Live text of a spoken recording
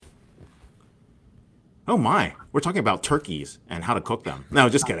Oh my, we're talking about turkeys and how to cook them. No,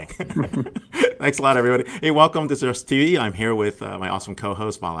 just kidding. Thanks a lot, everybody. Hey, welcome to Disrupt TV. I'm here with my awesome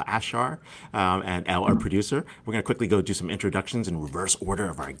co-host, Vala Ashar, and Al, our producer. We're going to quickly go do some introductions in reverse order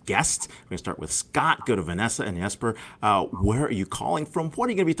of our guests. We're going to start with Scott, go to Vanessa and Jesper. Where are you calling from? What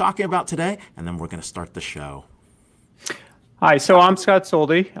are you going to be talking about today? And then we're going to start the show. Hi, so I'm Scott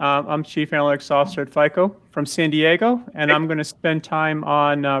Soldi. I'm Chief Analytics Officer at FICO from San Diego, and I'm going to spend time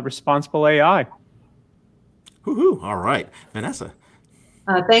on responsible AI. Woohoo! All right, Vanessa.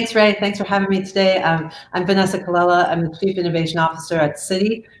 Thanks, Ray. Thanks for having me today. I'm Vanessa Colella. I'm the Chief Innovation Officer at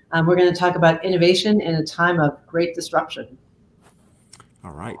Citi. We're going to talk about innovation in a time of great disruption.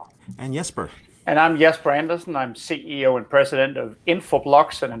 All right, and Jesper. And I'm Jesper Andersen. I'm CEO and President of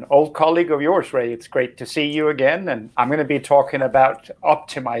Infoblox and an old colleague of yours, Ray. It's great to see you again. And I'm going to be talking about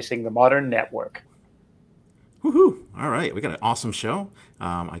optimizing the modern network. Woohoo! All right, we got an awesome show.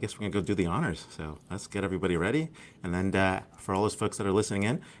 I guess we're going to go do the honors. So let's get everybody ready. And then for all those folks that are listening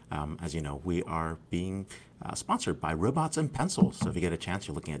in, as you know, we are being sponsored by Robots and Pencils. So if you get a chance,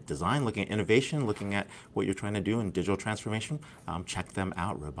 you're looking at design, looking at innovation, looking at what you're trying to do in digital transformation, check them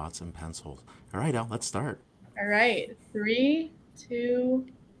out, Robots and Pencils. All right, Al, let's start. All right, 3, 2,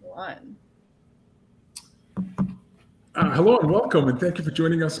 1. Hello and welcome, and thank you for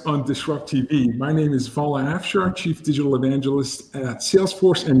joining us on Disrupt TV. My name is Vala Afshar, Chief Digital Evangelist at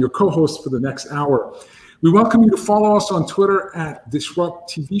Salesforce, and your co-host for the next hour. We welcome you to follow us on Twitter at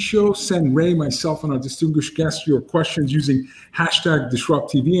Disrupt TV Show. Send Ray, myself, and our distinguished guests your questions using hashtag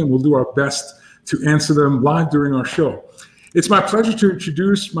Disrupt TV, and we'll do our best to answer them live during our show. It's my pleasure to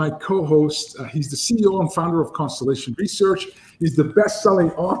introduce my co-host. He's the CEO and founder of Constellation Research. He's the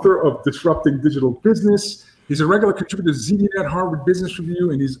best-selling author of Disrupting Digital Business. He's a regular contributor to ZDNet, Harvard Business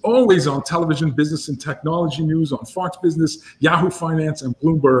Review, and he's always on television, business, and technology news on Fox Business, Yahoo Finance, and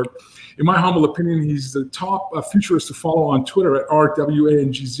Bloomberg. In my humble opinion, he's the top futurist to follow on Twitter at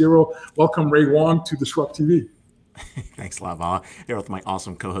RWANG0. Welcome, Ray Wang, to Disrupt TV. Thanks a lot, Vala. Here with my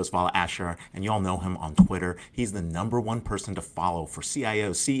awesome co-host, Vala Ashar, and you all know him on Twitter. He's the #1 person to follow for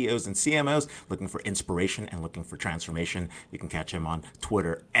CIOs, CEOs, and CMOs looking for inspiration and looking for transformation. You can catch him on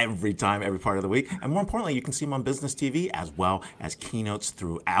Twitter every time, every part of the week. And more importantly, you can see him on Business TV as well as keynotes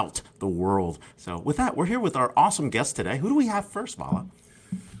throughout the world. So with that, we're here with our awesome guest today. Who do we have first, Vala?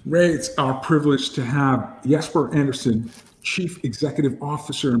 Ray, it's our privilege to have Jesper Andersen, Chief Executive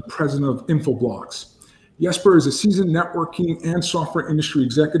Officer and President of Infoblox. Jesper is a seasoned networking and software industry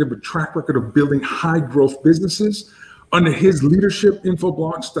executive with a track record of building high-growth businesses. Under his leadership,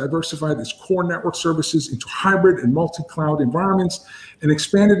 Infoblox diversified its core network services into hybrid and multi-cloud environments and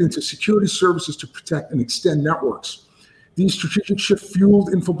expanded into security services to protect and extend networks. These strategic shifts fueled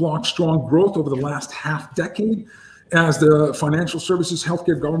Infoblox's strong growth over the last half-decade as the financial services,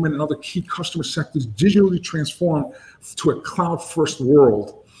 healthcare, government, and other key customer sectors digitally transformed to a cloud-first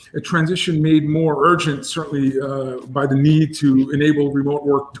world. A transition made more urgent, certainly by the need to enable remote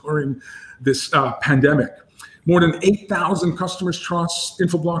work during this pandemic. More than 8,000 customers trust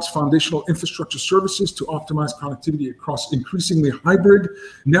Infoblox foundational infrastructure services to optimize connectivity across increasingly hybrid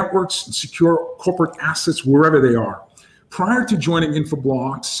networks and secure corporate assets wherever they are. Prior to joining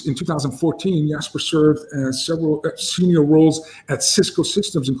Infoblox in 2014, Jesper served as several senior roles at Cisco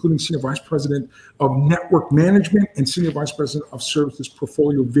Systems, including Senior Vice President of Network Management and Senior Vice President of Services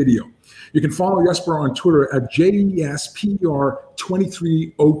Portfolio Video. You can follow Jesper on Twitter at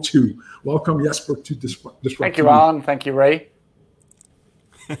JESPR2302. Welcome, Jesper, to Disrupt. Thank you, Alan. Thank you, Ray.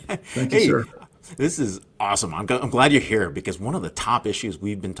 Thank you, sir. This is awesome. I'm glad you're here because one of the top issues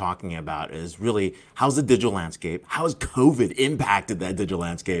we've been talking about is really how's the digital landscape? How has COVID impacted that digital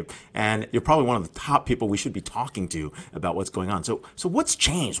landscape? And you're probably one of the top people we should be talking to about what's going on. So what's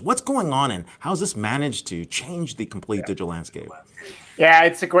changed? What's going on, and how has this managed to change the complete digital landscape? Yeah,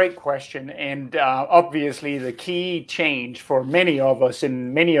 it's a great question. And obviously, the key change for many of us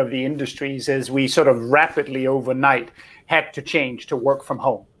in many of the industries is we sort of rapidly overnight had to change to work from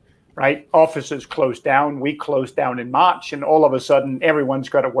home. Right? Offices closed down. We closed down in March, and all of a sudden, everyone's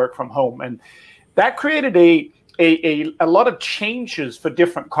got to work from home. And that created a lot of changes for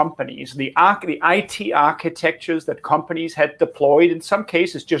different companies. The IT architectures that companies had deployed, in some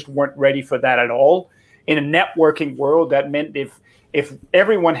cases, just weren't ready for that at all. In a networking world, that meant if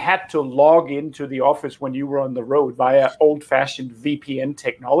everyone had to log into the office when you were on the road via old-fashioned VPN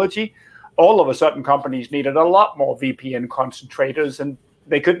technology, all of a sudden, companies needed a lot more VPN concentrators, and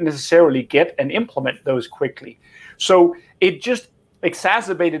they couldn't necessarily get and implement those quickly. So it just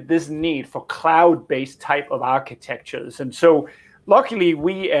exacerbated this need for cloud-based type of architectures. And so luckily,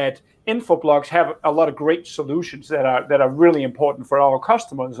 we at Infoblox have a lot of great solutions that are really important for our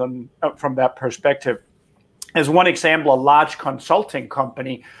customers from that perspective. as one example, a large consulting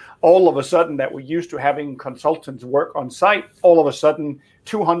company, all of a sudden that we're used to having consultants work on site, all of a sudden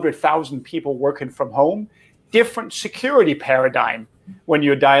 200,000 people working from home, different security paradigm when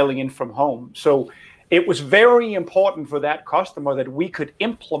you're dialing in from home. So it was very important for that customer that we could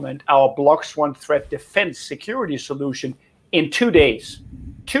implement our BlockSwan Threat Defense security solution in 2 days.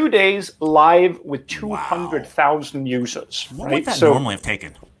 2 days live with 200,000 users. What would that normally have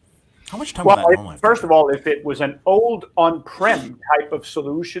taken? How much time would that normally have First taken? of all, if it was an old on-prem type of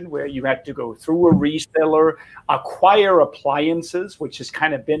solution where you had to go through a reseller, acquire appliances, which has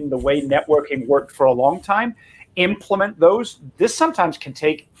kind of been the way networking worked for a long time, implement those, this sometimes can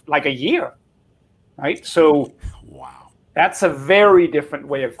take like a year, right? So that's a very different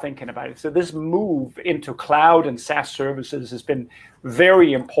way of thinking about it. So this move into cloud and SaaS services has been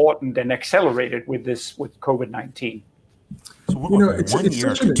very important and accelerated with COVID-19. So it's 1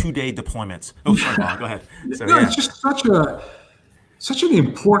 year to 2 day deployments. Oh, sorry, Bob, go ahead. So, It's just such an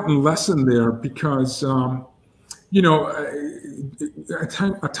important lesson there because, at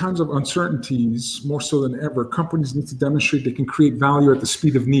times of uncertainties, more so than ever, companies need to demonstrate they can create value at the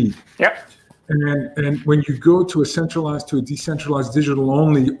speed of need. Yep. And when you go to a centralized to a decentralized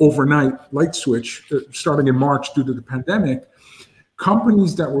digital-only overnight light switch, starting in March due to the pandemic,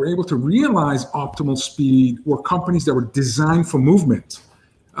 companies that were able to realize optimal speed were companies that were designed for movement.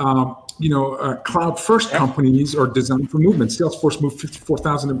 Cloud-first companies are designed for movement. Salesforce moved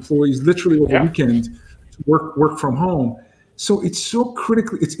 54,000 employees literally over the weekend to work from home. So it's so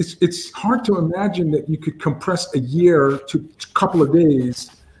critical. It's hard to imagine that you could compress a year to a couple of days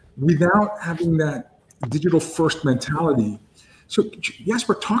without having that digital-first mentality. So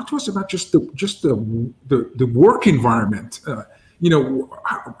Jesper, talk to us about just the work environment.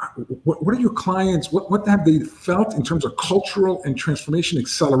 What are your clients? What have they felt in terms of cultural and transformation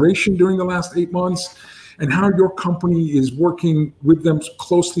acceleration during the last 8 months, and how your company is working with them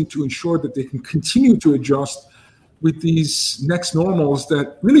closely to ensure that they can continue to adjust with these next normals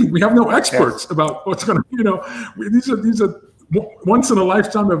that really we have no experts about what's going to. These are once in a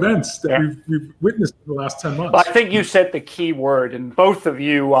lifetime events that we've witnessed in the last 10 months. Well, I think you said the key word, and both of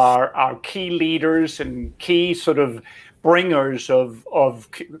you are key leaders and key sort of bringers of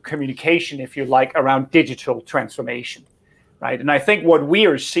communication, if you like, around digital transformation, right? And I think what we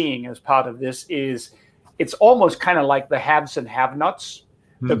are seeing as part of this is it's almost kind of like the haves and have-nots.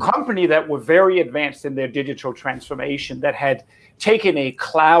 The company that were very advanced in their digital transformation, that had taken a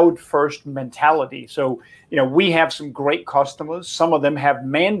cloud-first mentality. So, we have some great customers. Some of them have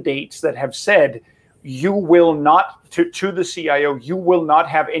mandates that have said, you will not, to the CIO, you will not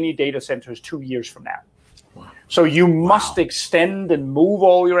have any data centers 2 years from now. So you must extend and move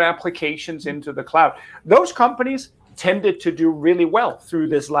all your applications into the cloud. Those companies tended to do really well through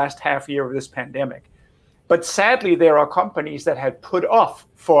this last half year of this pandemic. But sadly, there are companies that had put off,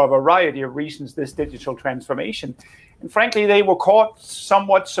 for a variety of reasons, this digital transformation. And frankly, they were caught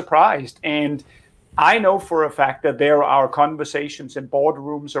somewhat surprised. And I know for a fact that there are conversations in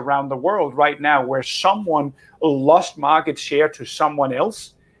boardrooms around the world right now where someone lost market share to someone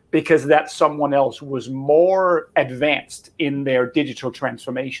else because that someone else was more advanced in their digital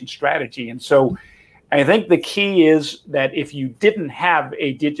transformation strategy. And so I think the key is that if you didn't have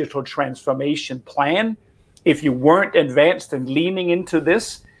a digital transformation plan, if you weren't advanced and leaning into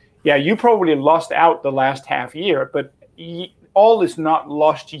this, you probably lost out the last half year, but all is not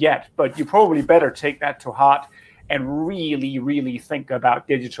lost yet. But you probably better take that to heart and really, really think about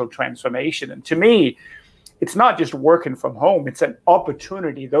digital transformation. And to me, it's not just working from home. It's an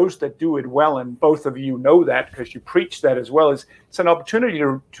opportunity. Those that do it well, and both of you know that because you preach that as well, is it's an opportunity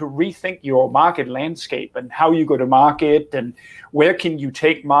to rethink your market landscape and how you go to market and where can you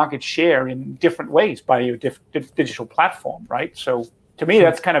take market share in different ways by your digital platform, right? So to me,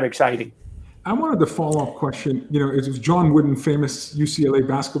 that's kind of exciting. I wanted to follow-up question. It was John Wooden, famous UCLA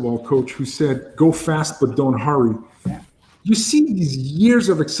basketball coach, who said, "Go fast, but don't hurry." You see these years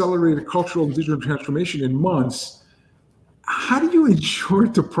of accelerated cultural and digital transformation in months. How do you ensure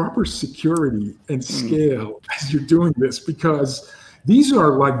the proper security and scale as you're doing this? Because these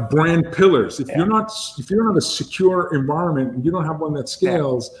are like brand pillars. If you're not a secure environment and you don't have one that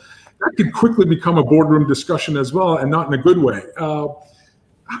scales, that could quickly become a boardroom discussion as well, and not in a good way.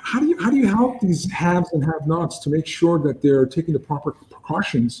 How do you help these haves and have-nots to make sure that they're taking the proper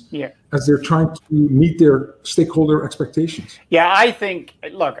precautions as they're trying to meet their stakeholder expectations? Yeah, I think,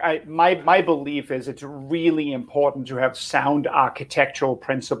 look, my belief is it's really important to have sound architectural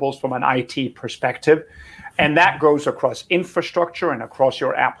principles from an IT perspective. And that goes across infrastructure and across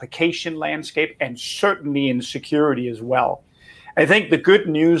your application landscape, and certainly in security as well. I think the good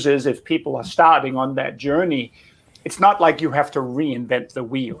news is if people are starting on that journey, it's not like you have to reinvent the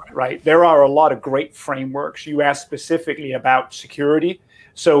wheel, right? There are a lot of great frameworks. You asked specifically about security.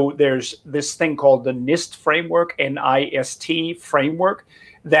 So there's this thing called the NIST framework, NIST framework,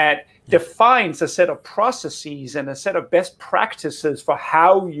 that defines a set of processes and a set of best practices for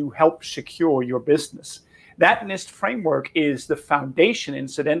how you help secure your business. That NIST framework is the foundation,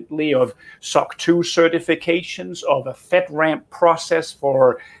 incidentally, of SOC 2 certifications, of a FedRAMP process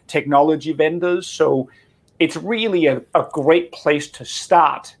for technology vendors. So it's really a great place to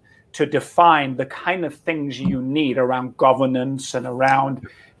start to define the kind of things you need around governance and around,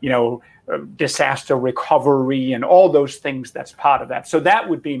 disaster recovery and all those things that's part of that. So that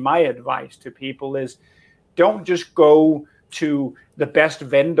would be my advice to people is don't just go to the best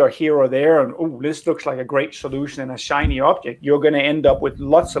vendor here or there and, oh, this looks like a great solution and a shiny object. You're going to end up with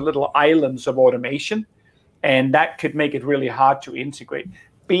lots of little islands of automation, and that could make it really hard to integrate.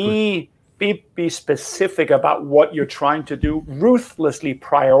 Be specific about what you're trying to do, ruthlessly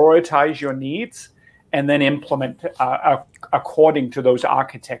prioritize your needs, and then implement according to those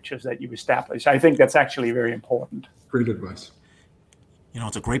architectures that you establish. I think that's actually very important. Great advice.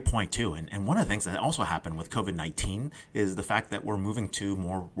 It's a great point too. And one of the things that also happened with COVID-19 is the fact that we're moving to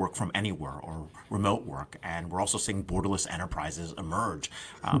more work from anywhere or remote work. And we're also seeing borderless enterprises emerge.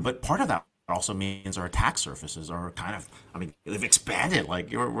 But part of that also means our attack surfaces are they've expanded.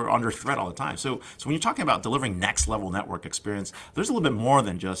 Like we're under threat all the time. So when you're talking about delivering next level network experience, there's a little bit more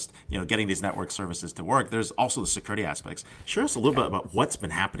than just, getting these network services to work. There's also the security aspects. Share us a little bit about what's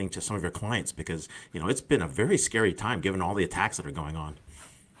been happening to some of your clients, because, it's been a very scary time given all the attacks that are going on.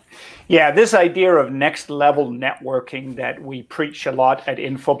 Yeah, this idea of next level networking that we preach a lot at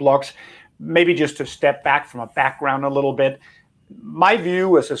Infoblox, maybe just to step back from a background a little bit. My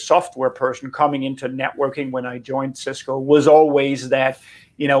view as a software person coming into networking when I joined Cisco was always that,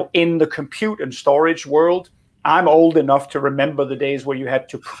 in the compute and storage world, I'm old enough to remember the days where you had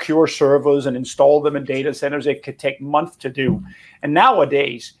to procure servers and install them in data centers. It could take months to do. And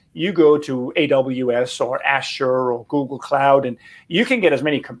nowadays, you go to AWS or Azure or Google Cloud, and you can get as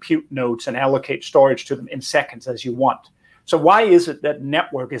many compute nodes and allocate storage to them in seconds as you want. So why is it that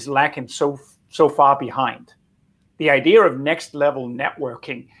network is lacking so far behind? The idea of next level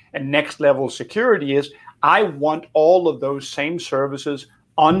networking and next level security is I want all of those same services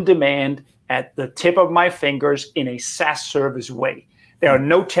on demand at the tip of my fingers in a SaaS service way. There are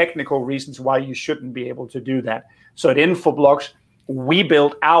no technical reasons why you shouldn't be able to do that. So at Infoblox, we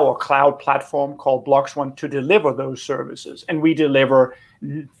built our cloud platform called BloxOne to deliver those services. And we deliver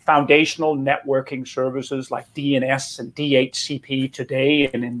foundational networking services like DNS and DHCP today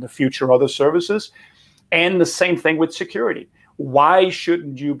and in the future other services. And the same thing with security. Why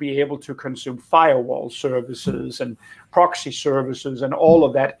shouldn't you be able to consume firewall services and proxy services and all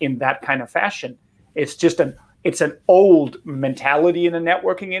of that in that kind of fashion? It's an old mentality in the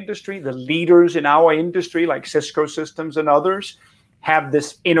networking industry. The leaders in our industry, like Cisco Systems and others, have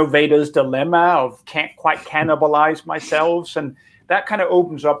this innovator's dilemma of can't quite cannibalize myself. And that kind of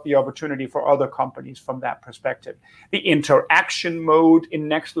opens up the opportunity for other companies from that perspective. The interaction mode in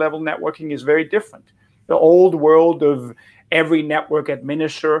next level networking is very different. The old world of every network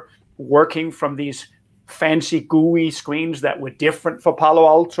administrator working from these fancy GUI screens that were different for Palo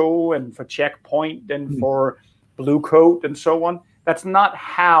Alto and for Checkpoint and for Blue Coat and so on. That's not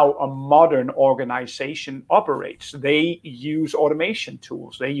how a modern organization operates. They use automation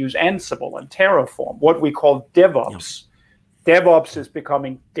tools. They use Ansible and Terraform, what we call DevOps. Yep. DevOps is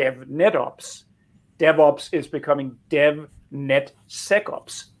becoming DevNetOps. DevOps is becoming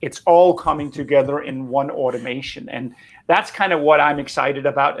DevNetSecOps. It's all coming together in one automation. And that's kind of what I'm excited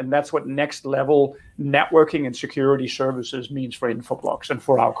about. And that's what next level networking and security services means for Infoblox and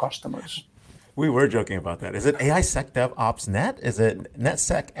for our customers. We were joking about that. Is it AI Sec DevOps Net? Is it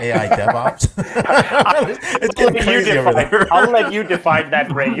NetSec AI DevOps? It's getting crazy over there. I'll let you define that,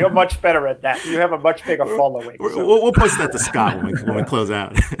 Ray. You're much better at that. You have a much bigger following. So. We'll post that to Scott when we close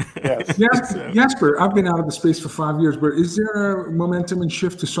out. Yes. Jesper, I've been out of the space for 5 years, but is there a momentum and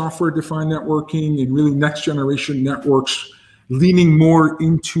shift to software-defined networking and really next-generation networks leaning more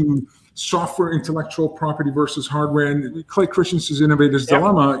into software intellectual property versus hardware? And Clay Christensen's Innovator's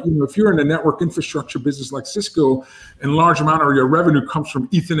Dilemma, if you're in a network infrastructure business like Cisco and a large amount of your revenue comes from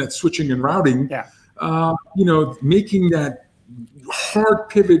Ethernet switching and routing, making that hard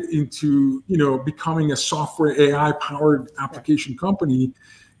pivot into, becoming a software AI powered application company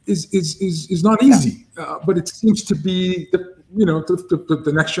is not easy. But it seems to be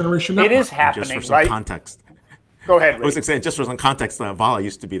the next generation network. It is happening, just for some context. Go ahead, I Ray. was saying, just for some context, Vala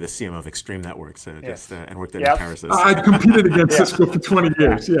used to be the CMO of Extreme Networks, so just and worked at Enterasys. I competed against Cisco for 20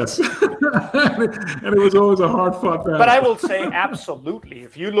 years, yes. And it was always a hard-fought battle. But I will say absolutely,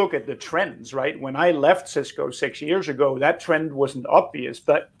 if you look at the trends, right? When I left Cisco 6 years ago, that trend wasn't obvious.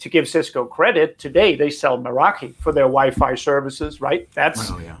 But to give Cisco credit, today they sell Meraki for their Wi-Fi services, right?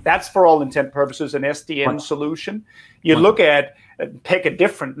 That's for all intent purposes an SDN solution. You look at, pick a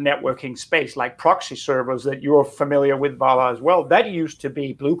different networking space like proxy servers that you're familiar with, Vala, as well. That used to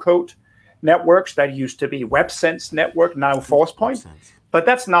be Blue Coat networks. That used to be WebSense network, now ForcePoint. But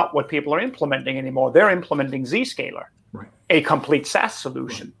that's not what people are implementing anymore. They're implementing Zscaler, a complete SaaS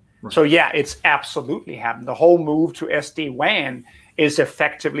solution. Right. So yeah, it's absolutely happened. The whole move to SD-WAN is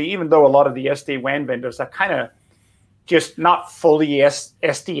effectively, even though a lot of the SD-WAN vendors are kind of just not fully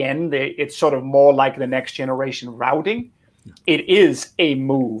SDN, it's sort of more like the next generation routing. It is a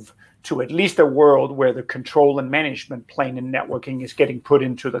move to at least a world where the control and management plane in networking is getting put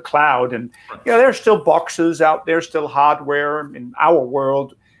into the cloud. And there's still boxes out there, still hardware. In our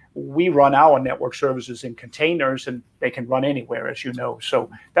world, we run our network services in containers, and they can run anywhere, as you know.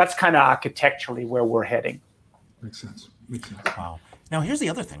 So that's kind of architecturally where we're heading. Makes sense. Wow. Now, here's the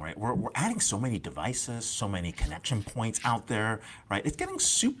other thing, right? We're adding so many devices, so many connection points out there, right? It's getting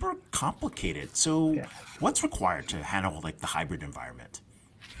super complicated. So what's required to handle like the hybrid environment?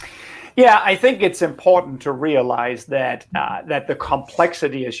 Yeah, I think it's important to realize that that the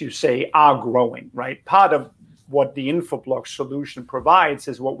complexity, as you say, are growing, right? Part of what the Infoblox solution provides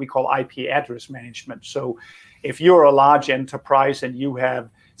is what we call IP address management. So if you're a large enterprise and you have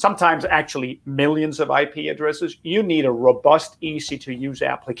sometimes actually millions of IP addresses, you need a robust, easy-to-use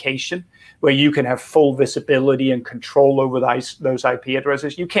application where you can have full visibility and control over those IP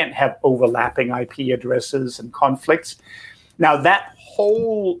addresses. You can't have overlapping IP addresses and conflicts. Now, that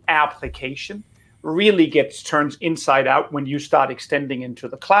whole application really gets turned inside out when you start extending into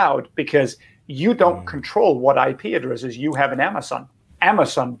the cloud, because you don't control what IP addresses you have in Amazon.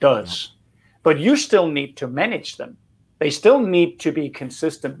 Amazon does, but you still need to manage them. They still need to be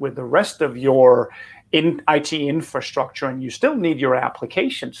consistent with the rest of your IT infrastructure, and you still need your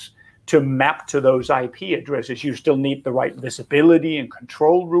applications to map to those IP addresses. You still need the right visibility and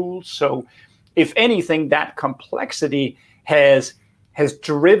control rules. So if anything, that complexity has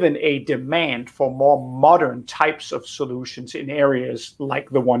driven a demand for more modern types of solutions in areas like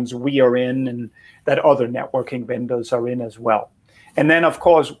the ones we are in and that other networking vendors are in as well. And then, of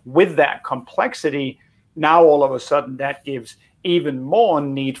course, with that complexity, now all of a sudden that gives even more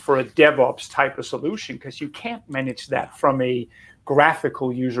need for a DevOps type of solution, because you can't manage that from a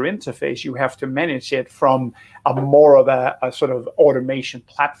graphical user interface. You have to manage it from a more of a sort of automation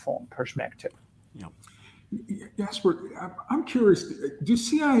platform perspective. Jasper, I'm curious, do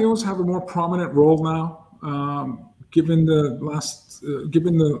CIOs have a more prominent role now, given the last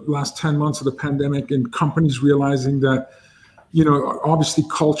 10 months of the pandemic and companies realizing that, obviously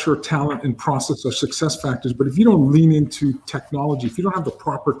culture, talent, and process are success factors, but if you don't lean into technology, if you don't have the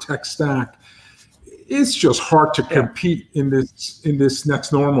proper tech stack, it's just hard to compete in this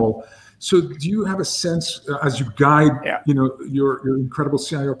next normal. So do you have a sense, as you guide, your incredible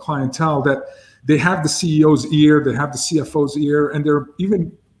CIO clientele, that they have the CEO's ear, they have the CFO's ear, and they're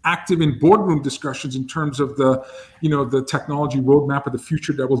even active in boardroom discussions in terms of the technology roadmap of the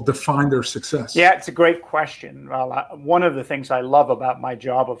future that will define their success? Yeah, it's a great question. Well, one of the things I love about my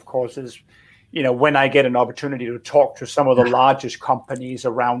job, of course, is when I get an opportunity to talk to some of the largest companies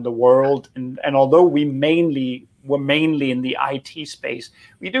around the world, and although we're mainly in the IT space,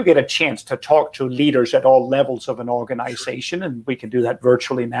 we do get a chance to talk to leaders at all levels of an organization, and we can do that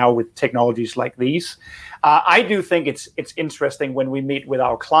virtually now with technologies like these. I do think it's interesting when we meet with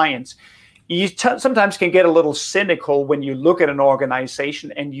our clients. You sometimes can get a little cynical when you look at an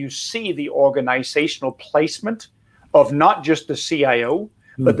organization and you see the organizational placement of not just the CIO,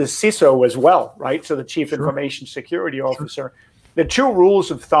 but the CISO as well, right? So the Chief Information Security Officer. The two rules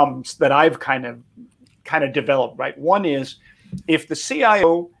of thumbs that I've kind of developed, right? One is, if the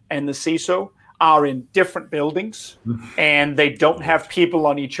CIO and the CISO are in different buildings and they don't have people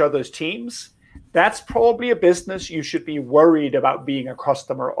on each other's teams, that's probably a business you should be worried about being a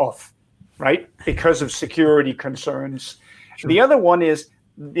customer of, right? Because of security concerns. The other one is,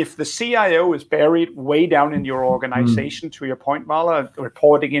 if the CIO is buried way down in your organization, to your point, Vala,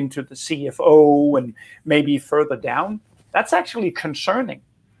 reporting into the CFO and maybe further down, that's actually concerning.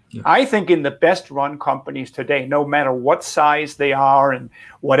 Yeah. I think in the best run companies today, no matter what size they are and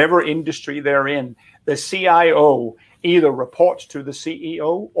whatever industry they're in, the CIO either reports to the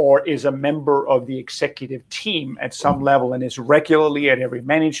CEO or is a member of the executive team at some level and is regularly at every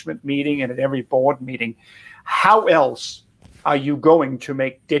management meeting and at every board meeting. how else are you going to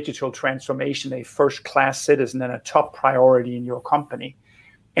make digital transformation a first-class citizen and a top priority in your company?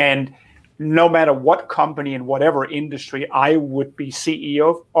 And no matter what company in whatever industry I would be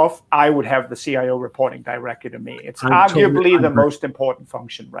CEO of, I would have the CIO reporting directly to me. It's arguably the most important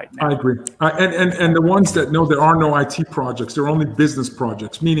function right now. I agree. And the ones that know there are no IT projects, they're only business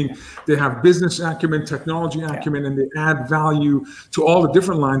projects, meaning they have business acumen, technology acumen, and they add value to all the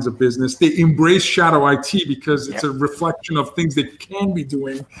different lines of business. They embrace shadow IT because it's a reflection of things they can be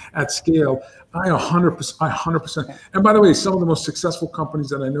doing at scale. I 100%. And by the way, some of the most successful companies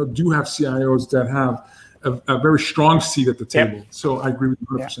that I know do have CIOs that have a very strong seat at the table. Yep. So I agree with you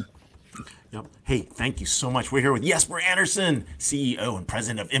 100%. Yep. Hey, thank you so much. We're here with Jesper Andersen, CEO and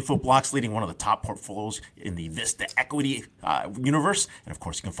president of Infoblox, leading one of the top portfolios in the Vista equity universe. And of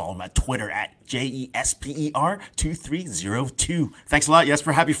course, you can follow him at Twitter at JESPER2302. Thanks a lot,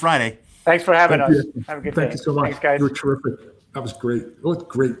 Jesper. Happy Friday. Thanks for having us. Have a good day. Thank you so much. Thanks, guys. You were terrific. That was great. It was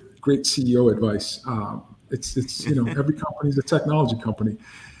great CEO advice. It's every company is a technology company.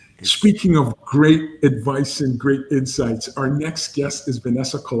 Speaking of great advice and great insights, our next guest is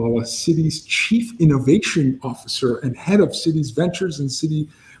Vanessa Colella, Citi's Chief Innovation Officer and Head of Citi's Ventures and Citi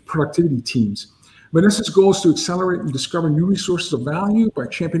Productivity Teams. Vanessa's goal is to accelerate and discover new resources of value by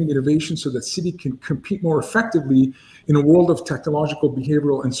championing innovation so that Citi can compete more effectively in a world of technological,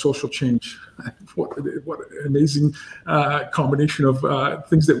 behavioral, and social change. What an amazing combination of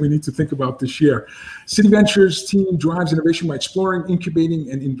things that we need to think about this year. Citi Ventures team drives innovation by exploring, incubating,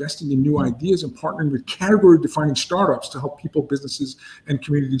 and investing in new ideas and partnering with category-defining startups to help people, businesses, and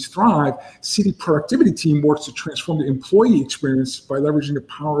communities thrive. Citi Productivity team works to transform the employee experience by leveraging the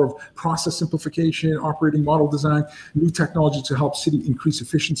power of process simplification, operating model design, new technology to help Citi increase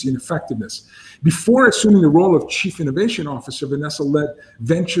efficiency and effectiveness. Before assuming the role of Chief Innovation Officer, Vanessa led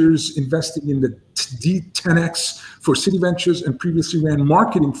ventures investing in the D10X for Citi Ventures and previously ran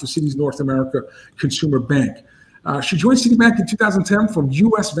marketing for Citi's North America Consumer Bank. She joined Citibank in 2010 from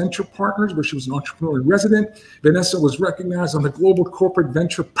U.S. Venture Partners, where she was an entrepreneur in resident. Vanessa was recognized on the Global Corporate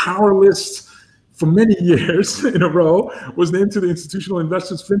Venture Power List for many years in a row, was named to the Institutional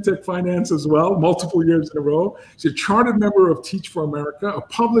Investors FinTech Finance as well, multiple years in a row. She's a chartered member of Teach for America, a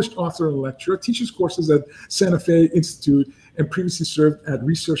published author and lecturer, teaches courses at Santa Fe Institute, and previously served as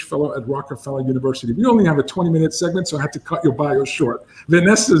research fellow at Rockefeller University. We only have a 20-minute segment, so I had to cut your bio short.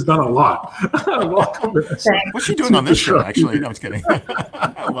 Vanessa has done a lot. Welcome, Vanessa. What's she doing on this show, actually? No, I'm just kidding.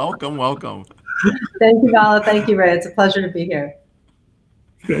 Welcome. Thank you, Vala. Thank you, Ray. It's a pleasure to be here.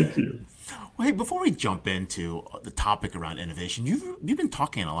 Thank you. Well, hey, before we jump into the topic around innovation, you've been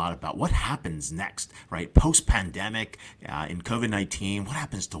talking a lot about what happens next, right? Post-pandemic, in COVID-19, what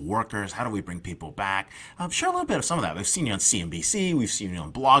happens to workers? How do we bring people back? Share a little bit of some of that. We've seen you on CNBC, we've seen you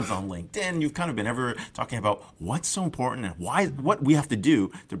on blogs on LinkedIn. You've kind of been ever talking about what's so important and what we have to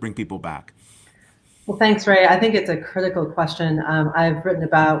do to bring people back. Well, thanks, Ray. I think it's a critical question. I've written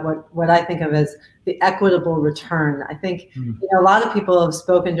about what I think of as the equitable return. I think a lot of people have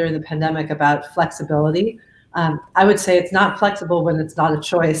spoken during the pandemic about flexibility. I would say it's not flexible when it's not a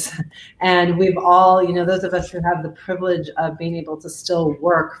choice. And we've all, those of us who have the privilege of being able to still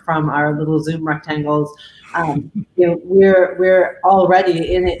work from our little Zoom rectangles, we're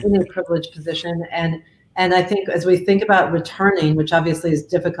already in a privileged position. And I think as we think about returning, which obviously is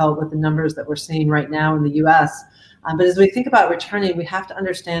difficult with the numbers that we're seeing right now in the US, but as we think about returning, we have to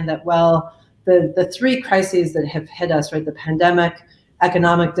understand that, the three crises that have hit us, right, the pandemic,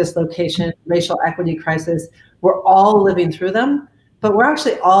 economic dislocation, racial equity crisis, we're all living through them, but we're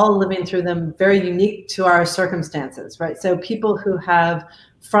actually all living through them very unique to our circumstances, right? So people who have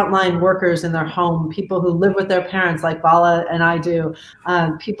frontline workers in their home, people who live with their parents like Vala and I do,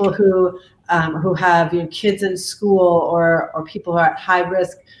 people who have kids in school or people who are at high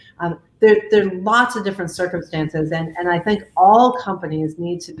risk. There are lots of different circumstances, and I think all companies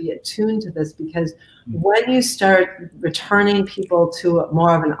need to be attuned to this, because when you start returning people to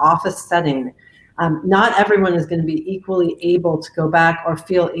more of an office setting, not everyone is going to be equally able to go back or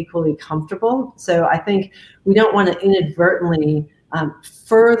feel equally comfortable. So I think we don't want to inadvertently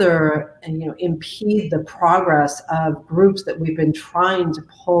further impede the progress of groups that we've been trying to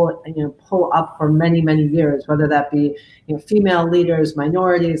pull up for many, many years, whether that be female leaders,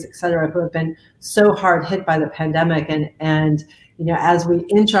 minorities, et cetera, who have been so hard hit by the pandemic. And as we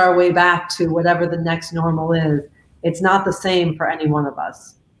inch our way back to whatever the next normal is, it's not the same for any one of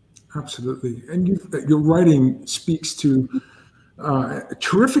us. Absolutely. And your writing speaks to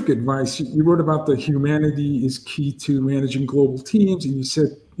terrific advice. You wrote about the humanity is key to managing global teams, and you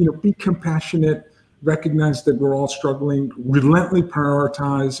said, be compassionate, recognize that we're all struggling, relentlessly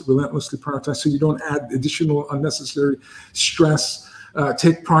prioritize so you don't add additional unnecessary stress.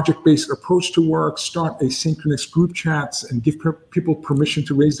 Take project-based approach to work, start asynchronous group chats, and give people permission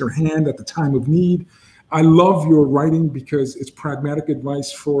to raise their hand at the time of need. I love your writing because it's pragmatic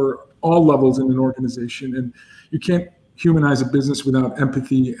advice for all levels in an organization, and you can't humanize a business without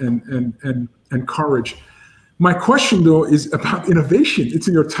empathy and courage. My question, though, is about innovation. It's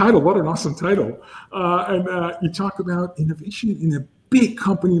in your title. What an awesome title. And you talk about innovation in a big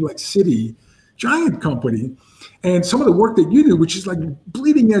company like Citi, giant company, and some of the work that you do, which is like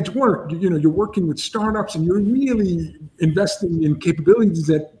bleeding edge work. You're working with startups and you're really investing in capabilities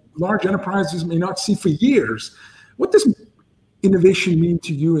that large enterprises may not see for years. What does innovation mean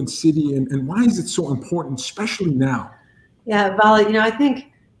to you in Citi, and why is it so important, especially now? Yeah, Vala, I think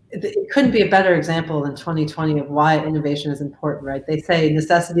it couldn't be a better example in 2020 of why innovation is important, right? They say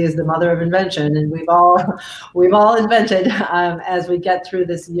necessity is the mother of invention, and we've all invented as we get through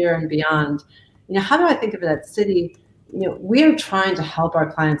this year and beyond. How do I think of it at Citi? We are trying to help our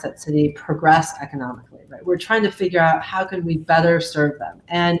clients at Citi progress economically, right? We're trying to figure out how can we better serve them.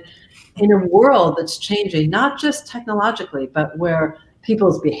 And in a world that's changing, not just technologically, but where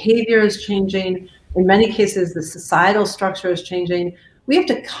people's behavior is changing, in many cases, the societal structure is changing, we have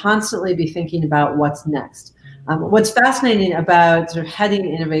to constantly be thinking about what's next. What's fascinating about sort of heading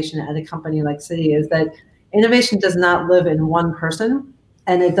innovation at a company like Citi is that innovation does not live in one person,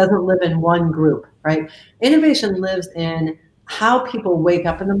 and it doesn't live in one group, right? Innovation lives in how people wake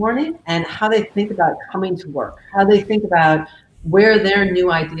up in the morning and how they think about coming to work, how they think about where their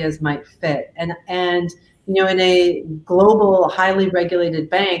new ideas might fit. And in a global, highly regulated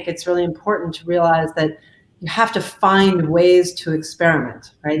bank, it's really important to realize that you have to find ways to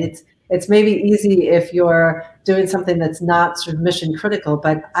experiment, right? It's maybe easy if you're doing something that's not sort of mission critical,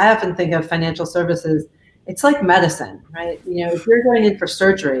 but I often think of financial services, it's like medicine, right? If you're going in for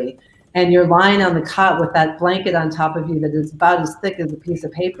surgery and you're lying on the cot with that blanket on top of you that is about as thick as a piece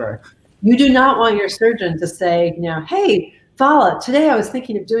of paper, you do not want your surgeon to say, hey, Vala, today I was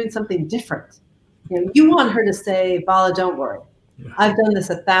thinking of doing something different. You want her to say, Vala, don't worry. I've done this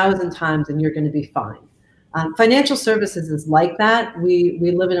 1,000 times and you're going to be fine. Financial services is like that. We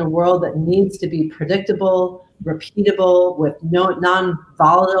live in a world that needs to be predictable, repeatable, with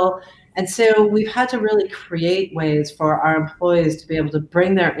non-volatile. And so we've had to really create ways for our employees to be able to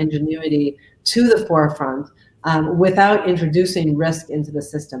bring their ingenuity to the forefront without introducing risk into the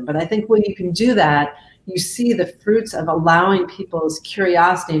system. But I think when you can do that, you see the fruits of allowing people's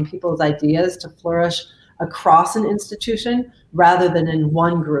curiosity and people's ideas to flourish across an institution rather than in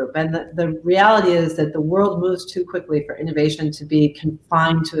one group. And the reality is that the world moves too quickly for innovation to be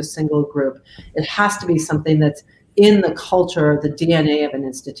confined to a single group. It has to be something that's in the culture, the DNA of an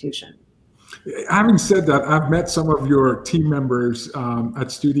institution. Having said that, I've met some of your team members at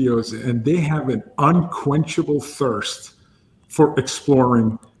studios, and they have an unquenchable thirst for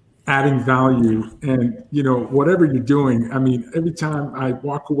exploring, adding value, and whatever you're doing. I mean, every time I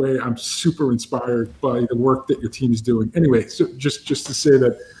walk away, I'm super inspired by the work that your team is doing. Anyway, so just to say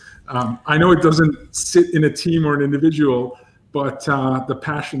that I know it doesn't sit in a team or an individual, but the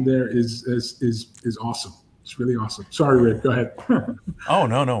passion there is awesome. It's really awesome. Sorry, Rick, go ahead. Oh,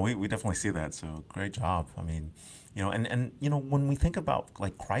 no, we definitely see that. So great job. I mean, and when we think about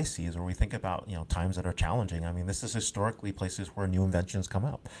like crises, or we think about, times that are challenging, I mean, this is historically places where new inventions come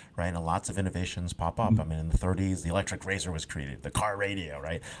up, right? And lots of innovations pop up. I mean, in the 30s, the electric razor was created, the car radio,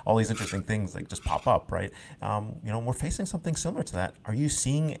 right? All these interesting things like just pop up, right? We're facing something similar to that. Are you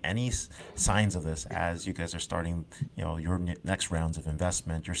seeing any signs of this as you guys are starting, your next rounds of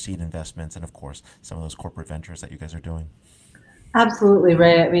investment, your seed investments, and of course, some of those corporate ventures that you guys are doing? Absolutely,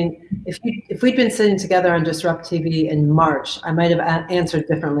 Ray. I mean, if we'd been sitting together on Disrupt TV in March, I might have answered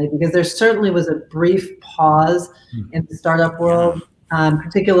differently, because there certainly was a brief pause in the startup world,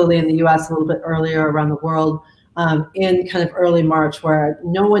 particularly in the US, a little bit earlier around the world, in kind of early March, where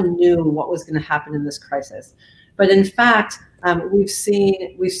no one knew what was going to happen in this crisis. But in fact, we've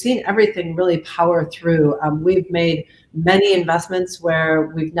seen everything really power through. We've made many investments where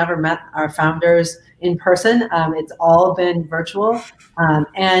we've never met our founders in person. It's all been virtual.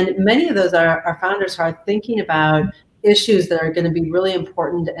 And many of those are founders who are thinking about issues that are going to be really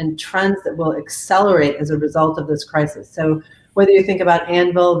important and trends that will accelerate as a result of this crisis. So whether you think about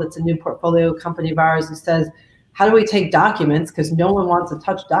Anvil, that's a new portfolio company of ours, who says, how do we take documents, because no one wants to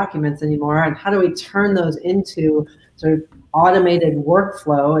touch documents anymore, and how do we turn those into sort of automated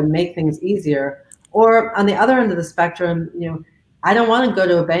workflow and make things easier? Or on the other end of the spectrum, I don't want to go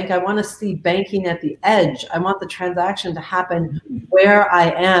to a bank. I want to see banking at the edge. I want the transaction to happen where I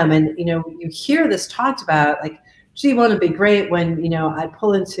am. And, you hear this talked about, like, gee, won't it be great when, I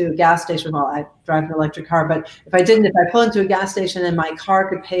pull into a gas station? Well, I drive an electric car, but if I pull into a gas station and my car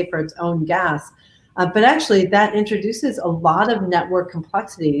could pay for its own gas. But actually, that introduces a lot of network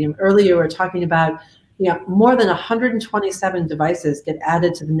complexity. And earlier, we were talking about, more than 127 devices get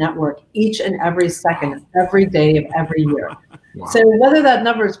added to the network each and every second, every day of every year. Wow. So whether that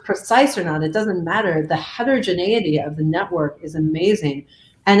number is precise or not, it doesn't matter. The heterogeneity of the network is amazing.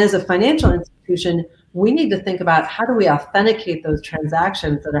 And as a financial institution, we need to think about how do we authenticate those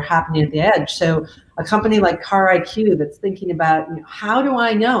transactions that are happening at the edge. So a company like Car IQ that's thinking about, how do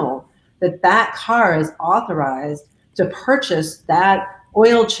I know that car is authorized to purchase that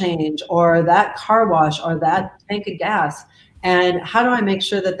oil change or that car wash or that tank of gas? And how do I make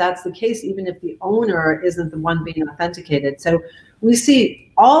sure that that's the case, even if the owner isn't the one being authenticated? So we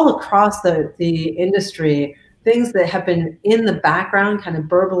see all across the industry things that have been in the background kind of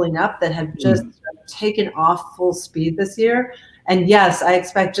burbling up that have just taken off full speed this year. And yes, I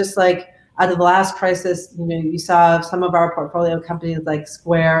expect, just like out of the last crisis, you saw some of our portfolio companies like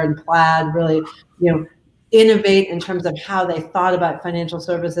Square and Plaid really, innovate in terms of how they thought about financial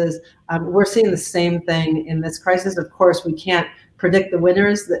services. We're seeing the same thing in this crisis. Of course, we can't predict the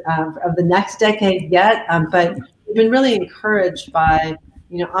winners of the next decade yet, but we've been really encouraged by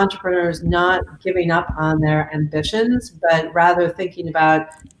entrepreneurs not giving up on their ambitions, but rather thinking about,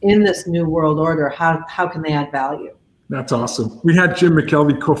 in this new world order, how can they add value? That's awesome. We had Jim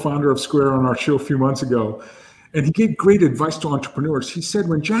McKelvey, co-founder of Square, on our show a few months ago. And he gave great advice to entrepreneurs. He said,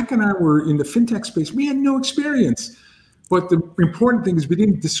 when Jack and I were in the fintech space, we had no experience. But the important thing is we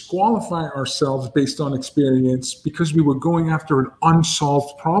didn't disqualify ourselves based on experience because we were going after an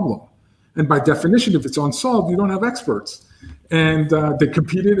unsolved problem. And by definition, if it's unsolved, you don't have experts. And they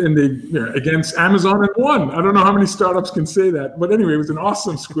competed against Amazon and won. I don't know how many startups can say that. But anyway, it was an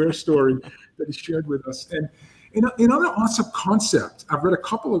awesome Square story that he shared with us. And another awesome concept, I've read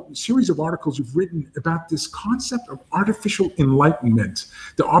a series of articles you've written about this concept of artificial enlightenment,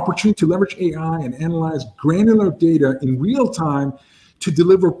 the opportunity to leverage AI and analyze granular data in real time to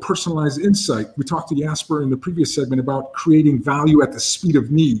deliver personalized insight. We talked to Jasper in the previous segment about creating value at the speed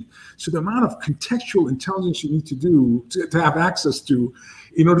of need. So the amount of contextual intelligence you need to do to have access to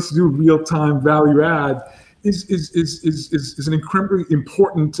in order to do real-time value add is an incredibly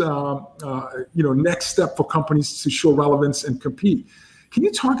important next step for companies to show relevance and compete. Can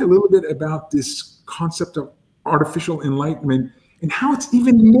you talk a little bit about this concept of artificial enlightenment and how it's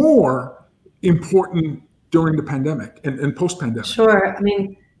even more important during the pandemic and post-pandemic? Sure. I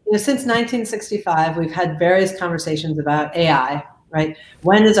mean, since 1965, we've had various conversations about AI, right?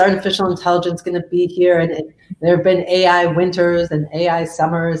 When is artificial intelligence going to be here? And there have been AI winters and AI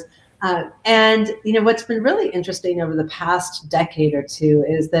summers. And what's been really interesting over the past decade or two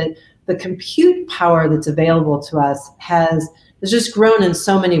is that the compute power that's available to us has just grown in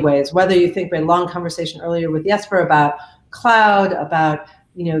so many ways. Whether you think we had a long conversation earlier with Jesper about cloud, about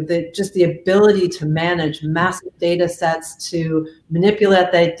the ability to manage massive data sets, to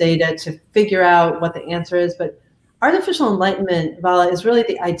manipulate that data, to figure out what the answer is. But artificial enlightenment, Vala, is really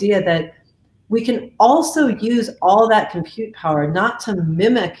the idea that we can also use all that compute power not to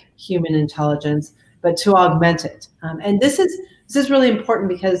mimic human intelligence, but to augment it. And this is really important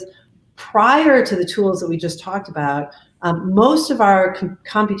because prior to the tools that we just talked about, most of our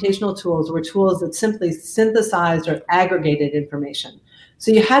computational tools were tools that simply synthesized or aggregated information. So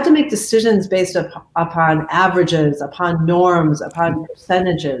you had to make decisions based upon averages, upon norms, upon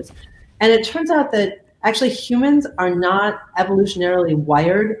percentages. And it turns out that actually humans are not evolutionarily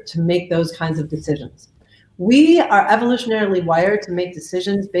wired to make those kinds of decisions. We are evolutionarily wired to make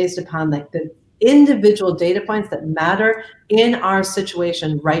decisions based upon the individual data points that matter in our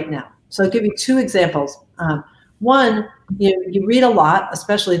situation right now. So I'll give you two examples. One, you read a lot,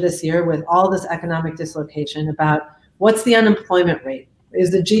 especially this year with all this economic dislocation, about what's the unemployment rate? Is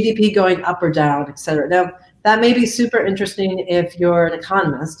the GDP going up or down, et cetera? Now, that may be super interesting if you're an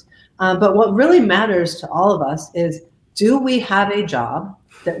economist, but what really matters to all of us is, do we have a job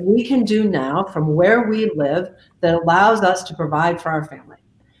that we can do now from where we live that allows us to provide for our family?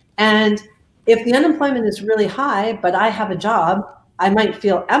 And if the unemployment is really high, but I have a job, I might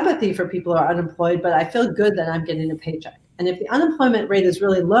feel empathy for people who are unemployed, but I feel good that I'm getting a paycheck. And if the unemployment rate is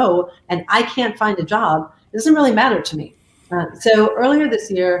really low and I can't find a job, it doesn't really matter to me. So earlier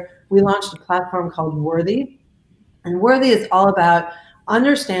this year, we launched a platform called Worthy. And Worthy is all about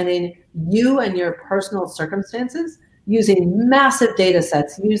understanding you and your personal circumstances using massive data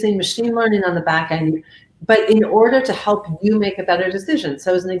sets, using machine learning on the back end, but in order to help you make a better decision.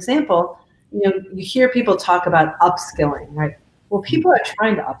 So as an example, you hear people talk about upskilling, right? Well, people are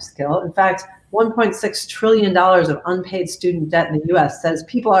trying to upskill. In fact, $1.6 trillion of unpaid student debt in the US says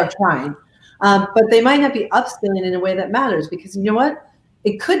people are trying, but they might not be upskilling in a way that matters, because you know what?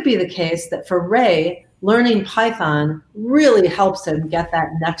 It could be the case that for Ray, learning Python really helps him get that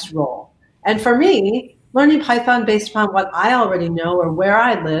next role. And for me, learning Python based upon what I already know or where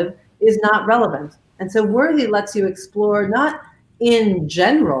I live is not relevant. And so Worthy lets you explore, not in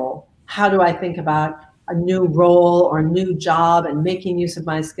general, how do I think about a new role or new job and making use of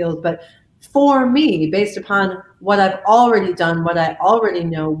my skills, but for me, based upon what I've already done, what I already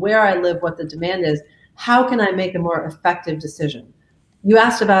know, where I live, what the demand is, how can I make a more effective decision? You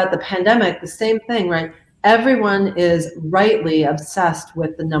asked about the pandemic, the same thing, right? Everyone is rightly obsessed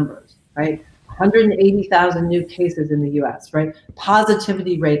with the numbers, right? 180,000 new cases in the US, right?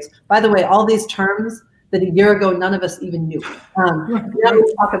 Positivity rates. By the way, all these terms that a year ago, none of us even knew. Now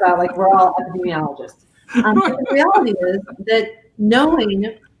we talk about like we're all epidemiologists. But the reality is that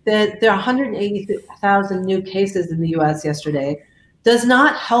knowing that there are 180,000 new cases in the US yesterday does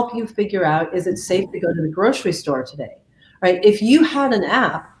not help you figure out, is it safe to go to the grocery store today, right? If you had an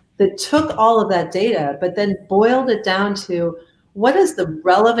app that took all of that data, but then boiled it down to what is the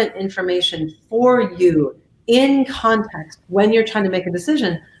relevant information for you in context when you're trying to make a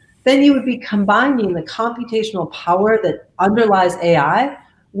decision, then you would be combining the computational power that underlies AI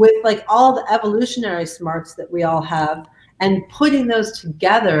with like all the evolutionary smarts that we all have, and putting those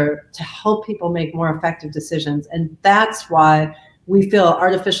together to help people make more effective decisions. And that's why we feel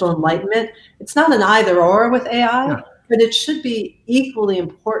artificial enlightenment, it's not an either or with AI, but it should be equally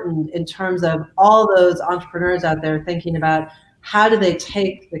important in terms of all those entrepreneurs out there thinking about how do they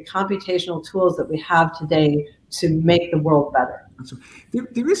take the computational tools that we have today to make the world better.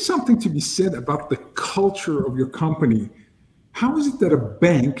 There is something to be said about the culture of your company. How is it that a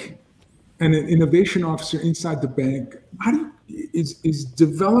bank and an innovation officer inside the bank, is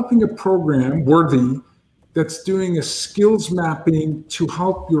developing a program, Worthy, that's doing a skills mapping to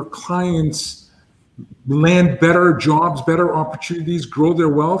help your clients land better jobs, better opportunities, grow their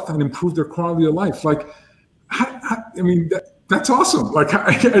wealth, and improve their quality of life? Like, that's awesome. Like,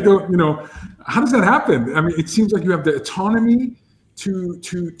 I don't, how does that happen? I mean, it seems like you have the autonomy and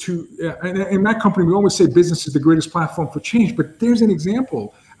in my company, we always say business is the greatest platform for change, but there's an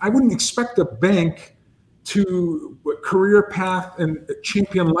example. I wouldn't expect a bank to career path and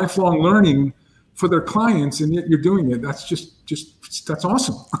champion lifelong learning for their clients, and yet you're doing it. That's that's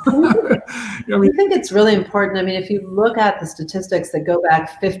awesome. I think it's really important. I mean, if you look at the statistics that go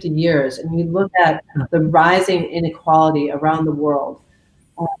back 50 years and you look at the rising inequality around the world,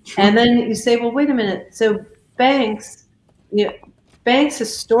 and then you say, well, wait a minute. So banks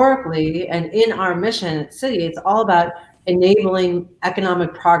historically, and in our mission at Citi, it's all about enabling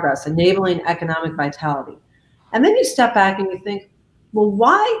economic progress, enabling economic vitality. And then you step back and you think, well,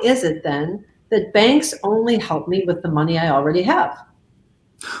 why is it then that banks only help me with the money I already have?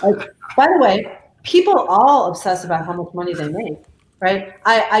 By the way, people all obsess about how much money they make, right?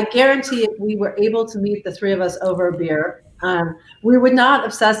 I guarantee if we were able to meet the three of us over a beer, we would not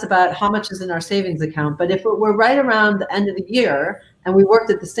obsess about how much is in our savings account. But if it were right around the end of the year and we worked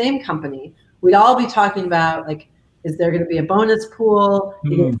at the same company, we'd all be talking about, like, is there going to be a bonus pool?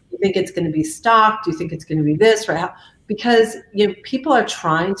 Do you think it's going to be stock? Do you think it's going to be this? Right? Because people are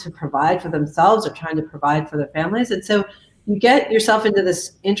trying to provide for themselves or trying to provide for their families. And so you get yourself into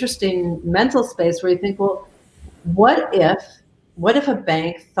this interesting mental space where you think, well, what if a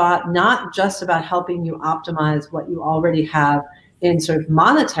bank thought not just about helping you optimize what you already have in sort of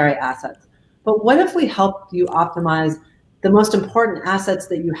monetary assets, but what if we helped you optimize the most important assets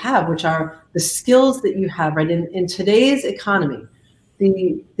that you have, which are the skills that you have, right? In today's economy,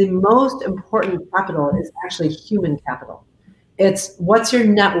 the most important capital is actually human capital. It's what's your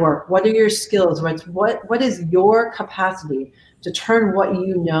network? What are your skills? What is your capacity to turn what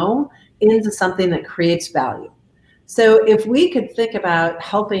you know into something that creates value? So if we could think about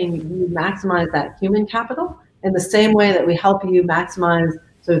helping you maximize that human capital in the same way that we help you maximize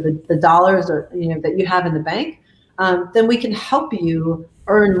sort of the dollars or that you have in the bank, then we can help you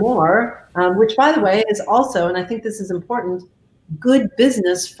earn more, which, by the way, is also, and I think this is important, good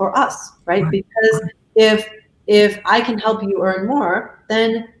business for us, right? Because if I can help you earn more,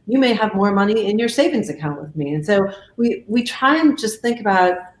 then you may have more money in your savings account with me. And so we try and just think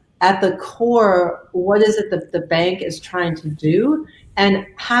about, at the core, what is it that the bank is trying to do, and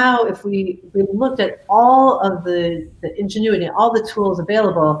how, if we looked at all of the ingenuity, all the tools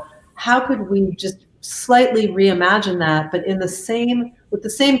available, how could we just slightly reimagine that, but in the same with the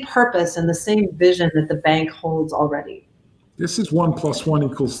same purpose and the same vision that the bank holds already. This is 1 +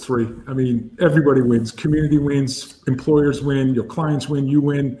 1 = 3. I mean, everybody wins. Community wins, employers win, your clients win, you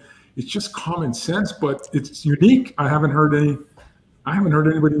win. It's just common sense, but it's unique. I haven't heard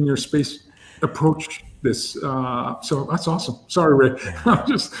anybody in your space approach this. So that's awesome. Sorry, Ray. I'm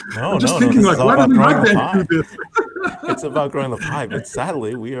just thinking like, why didn't my bank do this? It's about growing the pie, but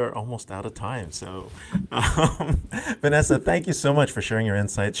sadly, we are almost out of time. So, Vanessa, thank you so much for sharing your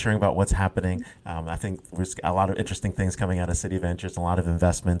insights, sharing about what's happening. I think there's a lot of interesting things coming out of Citi Ventures, a lot of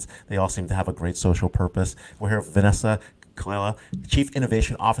investments. They all seem to have a great social purpose. We're here with Vanessa Colella, Chief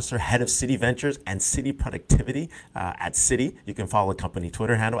Innovation Officer, Head of Citi Ventures and Citi Productivity at Citi. You can follow the company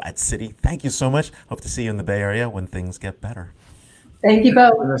Twitter handle at Citi. Thank you so much. Hope to see you in the Bay Area when things get better. Thank you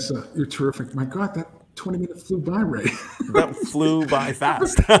both. Vanessa, you're terrific. My God, that 20 minutes flew by, Ray. That flew by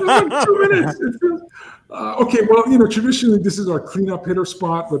fast. 2 minutes. Okay, well, traditionally this is our cleanup hitter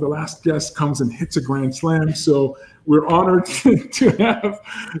spot where the last guest comes and hits a grand slam. So we're honored to have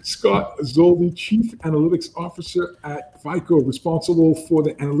Scott Zoldi, Chief Analytics Officer at FICO, responsible for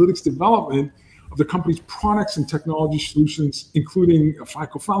the analytics development of the company's products and technology solutions, including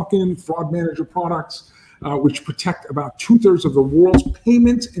FICO Falcon, Fraud Manager products, which protect about 2/3 of the world's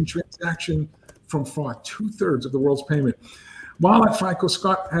payment and transaction from fraud. 2/3 of the world's payment. While at FICO,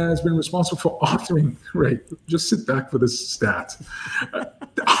 Scott has been responsible for authoring, Ray, just sit back for this stat,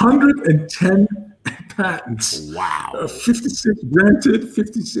 110 patents. Wow. 56 granted,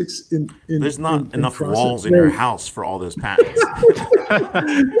 56 in There's not in enough process. walls in your house for all those patents.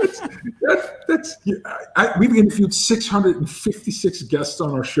 We've interviewed 656 guests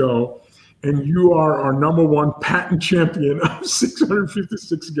on our show, and you are our #1 patent champion of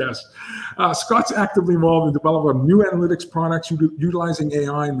 656 guests. Scott's actively involved in developing new analytics products utilizing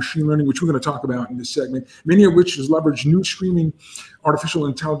AI and machine learning, which we're going to talk about in this segment, many of which has leveraged new streaming artificial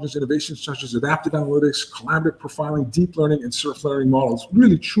intelligence innovations such as adaptive analytics, collaborative profiling, deep learning, and surf learning models.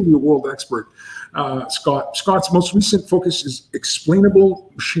 Really, truly a world expert, Scott. Scott's most recent focus is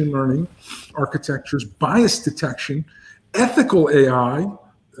explainable machine learning architectures, bias detection, ethical AI,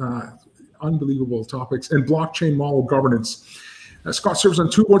 unbelievable topics, and blockchain model governance. Scott serves on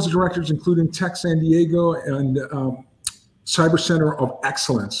 2 boards of directors, including Tech San Diego and Cyber Center of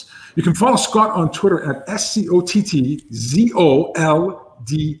Excellence. You can follow Scott on Twitter at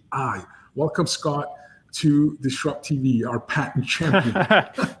SCOTTZOLDI. Welcome, Scott, to Disrupt TV, our patent champion.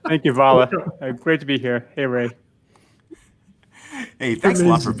 Thank you, Vala. Great to be here. Hey, Ray. Hey, thanks a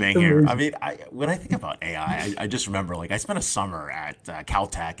lot for being here. I mean, when I think about AI, I just remember, I spent a summer at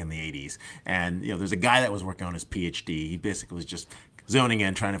Caltech in the 80s, and there's a guy that was working on his PhD. He basically was just zoning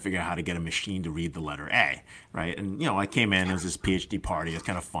in, trying to figure out how to get a machine to read the letter A, right? And I came in, it was this PhD party, it was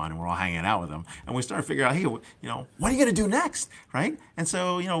kind of fun, and we're all hanging out with him, and we started figuring out, hey, what are you gonna do next, right? And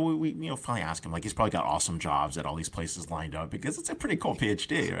so we finally asked him, he's probably got awesome jobs at all these places lined up because it's a pretty cool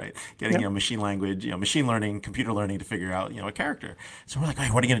PhD, right? Getting machine language, machine learning, computer learning to figure out a character. So we're like,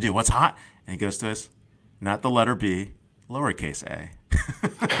 hey, what are you gonna do? What's hot? And he goes to us, not the letter B, lowercase a.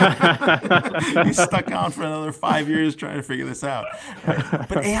 He's stuck on for another 5 years trying to figure this out. Right?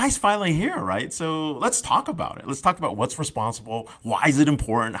 But AI's finally here, right? So let's talk about it. Let's talk about what's responsible. Why is it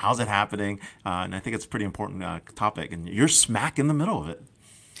important? How's it happening? And I think it's a pretty important topic. And you're smack in the middle of it.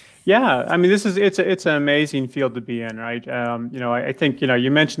 Yeah, I mean, it's an amazing field to be in, right? I think you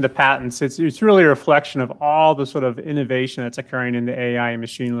mentioned the patents. It's really a reflection of all the sort of innovation that's occurring in the AI and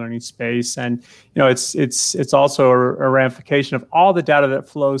machine learning space, and it's also a ramification of all the data that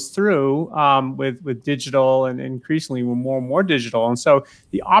flows through with digital and increasingly more and more digital. And so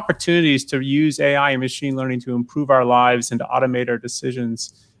the opportunities to use AI and machine learning to improve our lives and to automate our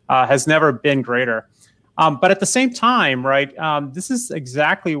decisions has never been greater. But at the same time, right, this is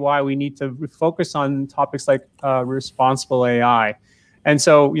exactly why we need to focus on topics like responsible AI. And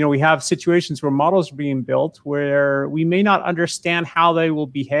so, we have situations where models are being built where we may not understand how they will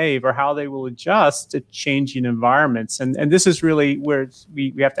behave or how they will adjust to changing environments. And this is really where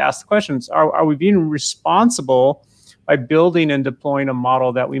we have to ask the questions, are we being responsible by building and deploying a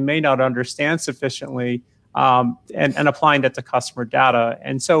model that we may not understand sufficiently and applying that to customer data?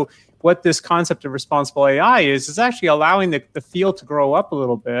 And so what this concept of responsible AI is actually allowing the field to grow up a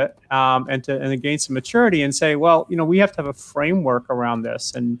little bit and to gain some maturity and say, well, we have to have a framework around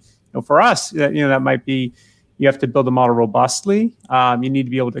this. And for us, that might be you have to build a model robustly. You need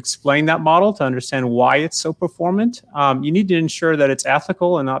to be able to explain that model to understand why it's so performant. You need to ensure that it's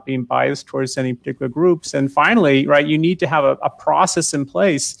ethical and not being biased towards any particular groups. And finally, right, you need to have a process in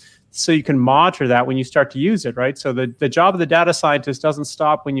place so you can monitor that when you start to use it, right? So the job of the data scientist doesn't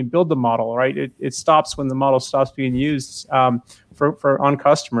stop when you build the model, right? It stops when the model stops being used for on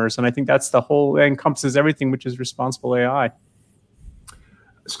customers. And I think that's the whole, it encompasses everything, which is responsible AI.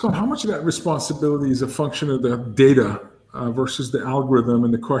 Scott, how much of that responsibility is a function of the data versus the algorithm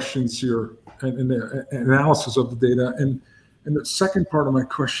and the questions here and the analysis of the data? And the second part of my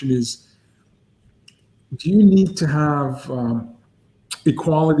question is, do you need to have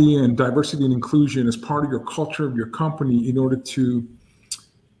equality and diversity and inclusion as part of your culture of your company in order to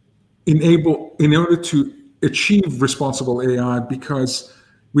achieve responsible AI? Because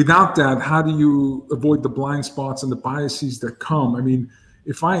without that, how do you avoid the blind spots and the biases that come? I mean,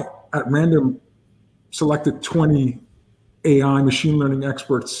 if I at random selected 20 AI machine learning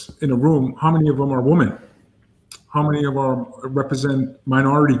experts in a room, how many of them are women? How many of them represent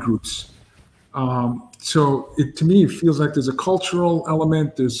minority groups? So to me, it feels like there's a cultural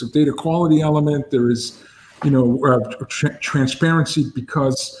element, there's a data quality element, there is, transparency,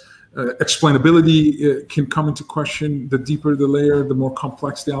 because explainability can come into question. The deeper the layer, the more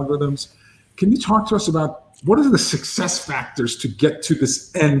complex the algorithms. Can you talk to us about what are the success factors to get to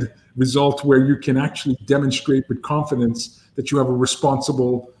this end result where you can actually demonstrate with confidence that you have a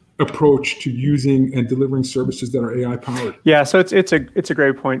responsible approach to using and delivering services that are AI powered? Yeah, so it's a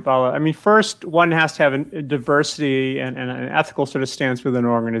great point, Bala. I mean, first, one has to have a diversity and an ethical sort of stance within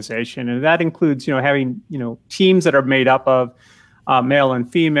an organization, and that includes having teams that are made up of male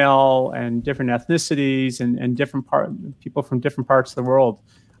and female and different ethnicities and different people from different parts of the world,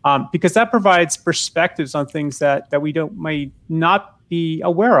 because that provides perspectives on things that we might not be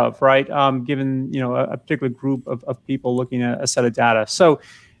aware of, right? Given a particular group of people looking at a set of data. So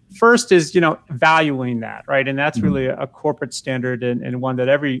first is, valuing that, right? And that's really a corporate standard and one that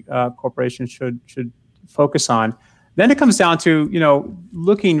every corporation should focus on. Then it comes down to,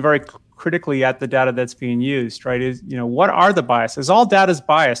 looking very critically at the data that's being used, right? Is, what are the biases? All data is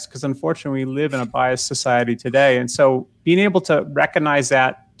biased because unfortunately we live in a biased society today. And so being able to recognize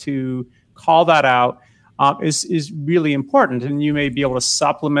that, to call that out, is really important. And you may be able to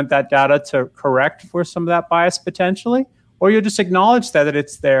supplement that data to correct for some of that bias potentially, or you'll just acknowledge that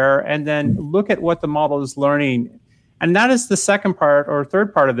it's there and then look at what the model is learning. And that is the second part or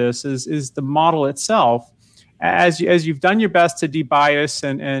third part of this is the model itself. As you've done your best to debias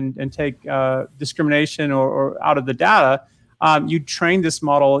and take discrimination or out of the data, you train this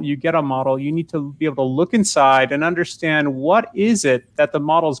model, you get a model, you need to be able to look inside and understand what is it that the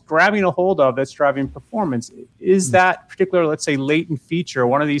model is grabbing a hold of that's driving performance. Is that particular, let's say, latent feature,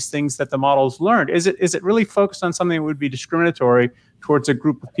 one of these things that the model's learned? Is it really focused on something that would be discriminatory towards a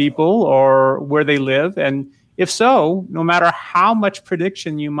group of people or where they live? And if so, no matter how much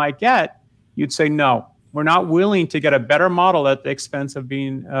prediction you might get, you'd say, no, we're not willing to get a better model at the expense of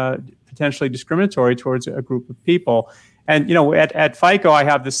being potentially discriminatory towards a group of people. And at FICO, I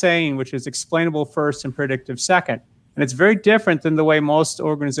have the saying, which is explainable first and predictive second. And it's very different than the way most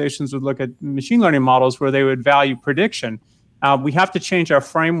organizations would look at machine learning models, where they would value prediction. We have to change our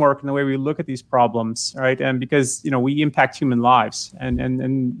framework and the way we look at these problems, right? And because we impact human lives,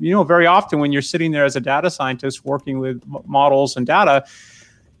 and very often when you're sitting there as a data scientist working with models and data,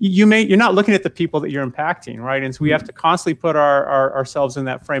 you're not looking at the people that you're impacting, right? And so we have to constantly put ourselves in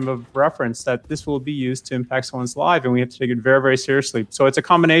that frame of reference that this will be used to impact someone's life, and we have to take it very, very seriously. So it's a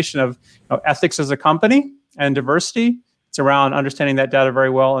combination of ethics as a company and diversity. It's around understanding that data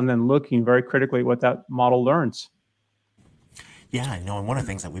very well and then looking very critically at what that model learns. Yeah, and one of the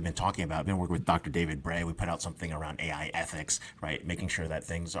things that we've been talking about, I've been working with Dr. David Bray. We put out something around AI ethics, right? Making sure that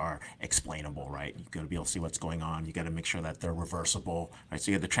things are explainable, right? You got to be able to see what's going on. You got to make sure that they're reversible, right?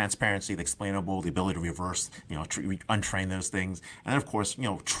 So you have the transparency, the explainable, the ability to reverse, untrain those things. And then, of course,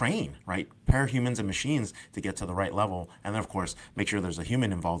 train, right? Pair humans and machines to get to the right level. And then, of course, make sure there's a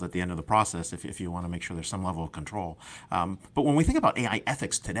human involved at the end of the process if you want to make sure there's some level of control. But when we think about AI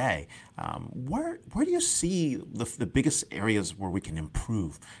ethics today, where do you see the biggest areas where we can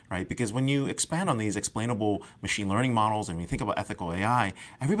improve, right? Because when you expand on these explainable machine learning models and when you think about ethical AI,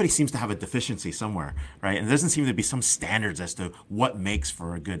 everybody seems to have a deficiency somewhere, right? And there doesn't seem to be some standards as to what makes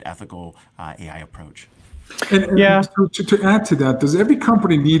for a good ethical AI approach. And yeah. To add to that, does every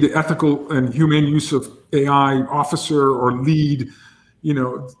company need an ethical and humane use of AI officer or lead,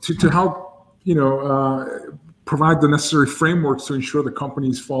 to help, provide the necessary frameworks to ensure the company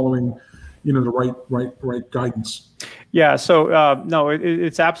is following, the right guidance? Yeah, so no,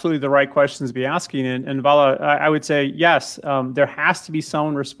 it's absolutely the right questions to be asking. And Vala, I would say, yes, there has to be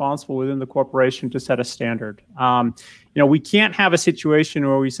someone responsible within the corporation to set a standard. We can't have a situation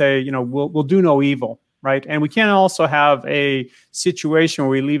where we say, we'll do no evil. right? And we can't also have a situation where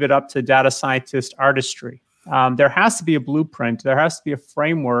we leave it up to data scientist artistry. There has to be a blueprint. There has to be a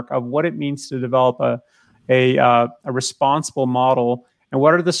framework of what it means to develop a responsible model, and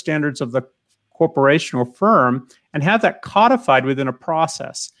what are the standards of the corporation or firm, and have that codified within a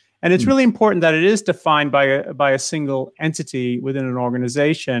process. And it's really important that it is defined by a single entity within an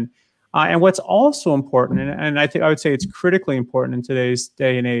organization. And what's also important, and I would say it's critically important in today's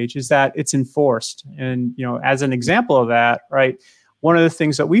day and age, is that it's enforced. And as an example of that, right, one of the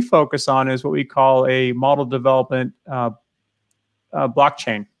things that we focus on is what we call a model development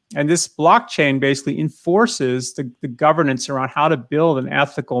blockchain. And this blockchain basically enforces the governance around how to build an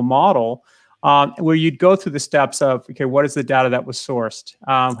ethical model, where you'd go through the steps of, okay, what is the data that was sourced?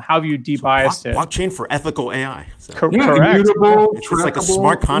 How have you de-biased it? Blockchain for ethical AI. So. Correct. Immutable, it's like a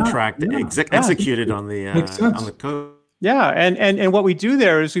smart contract executed on the code. Yeah, and what we do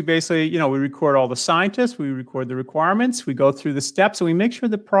there is we basically, we record all the scientists, we record the requirements, we go through the steps, and we make sure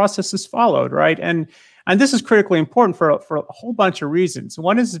the process is followed, right? And this is critically important for a whole bunch of reasons.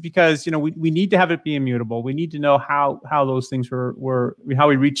 One is because we need to have it be immutable. We need to know how those things were how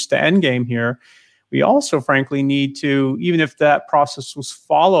we reached the end game here. We also, frankly, need to, even if that process was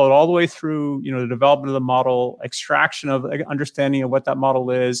followed all the way through, the development of the model, extraction of understanding of what that model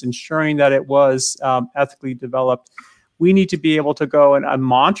is, ensuring that it was ethically developed, we need to be able to go and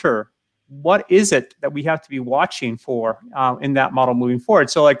monitor what is it that we have to be watching for in that model moving forward.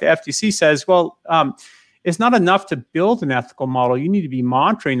 So like the FTC says, well, it's not enough to build an ethical model. You need to be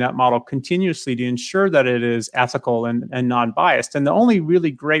monitoring that model continuously to ensure that it is ethical and non-biased. And the only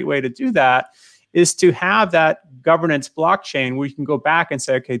really great way to do that is to have that governance blockchain where you can go back and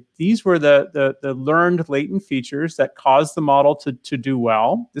say, okay, these were the learned latent features that caused the model to do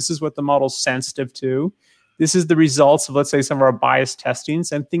well. This is what the model's sensitive to. This is the results of, let's say, some of our bias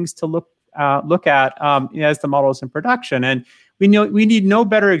testings and things to look at as the model is in production. And we need no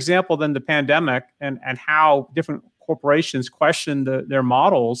better example than the pandemic and how different corporations question their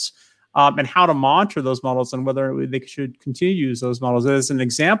models and how to monitor those models and whether they should continue to use those models. As an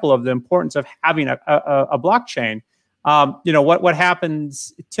example of the importance of having a blockchain. What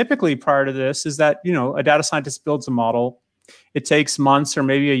happens typically prior to this is that a data scientist builds a model. It takes months or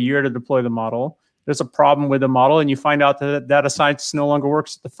maybe a year to deploy the model. There's a problem with the model, and you find out that data scientist no longer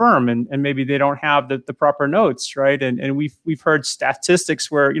works at the firm, and maybe they don't have the proper notes, right? And we've heard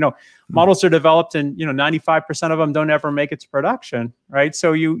statistics where models are developed and 95% of them don't ever make it to production, right?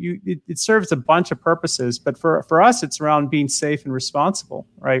 So it serves a bunch of purposes, but for us, it's around being safe and responsible,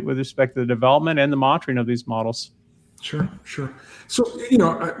 right, with respect to the development and the monitoring of these models. Sure. So,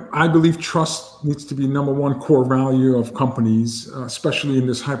 I believe trust needs to be number one core value of companies, especially in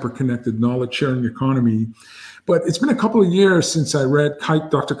this hyper-connected knowledge-sharing economy. But it's been a couple of years since I read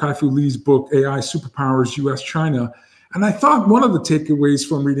Dr. Kai-Fu Lee's book, AI Superpowers, U.S.-China. And I thought one of the takeaways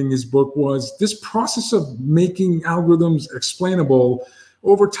from reading his book was this process of making algorithms explainable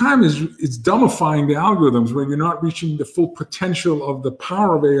over time is dumbifying the algorithms when you're not reaching the full potential of the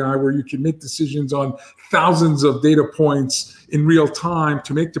power of AI, where you can make decisions on thousands of data points in real time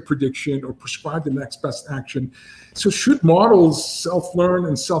to make the prediction or prescribe the next best action. So should models self-learn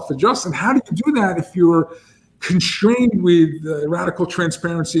and self-adjust? And how do you do that if you're constrained with radical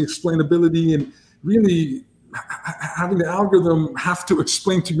transparency, explainability, and really having the algorithm have to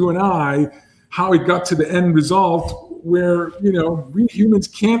explain to you and I how it got to the end result, where we humans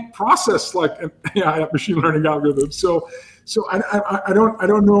can't process like an AI machine learning algorithm. So I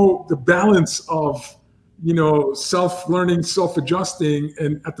don't know the balance of self-learning, self-adjusting,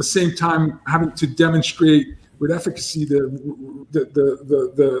 and at the same time having to demonstrate with efficacy the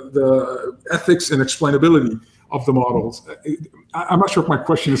ethics and explainability of the models. I'm not sure if my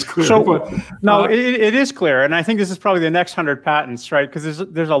question is clear. It is clear, and I think this is probably the next 100 patents, right? Because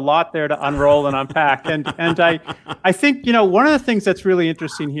there's a lot there to unroll and unpack. And I think one of the things that's really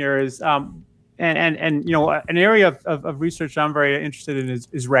interesting here is an area of research I'm very interested in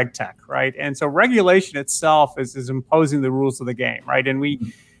is RegTech, right? And so regulation itself is imposing the rules of the game, right? And we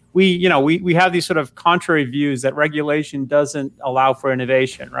have these sort of contrary views that regulation doesn't allow for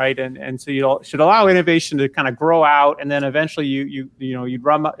innovation, right? And so you should allow innovation to kind of grow out, and then eventually you'd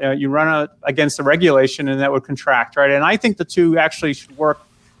run against the regulation, and that would contract, right? And I think the two actually should work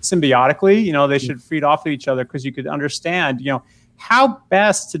symbiotically. They should feed off of each other, because you could understand, how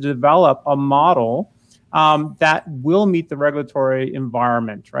best to develop a model that will meet the regulatory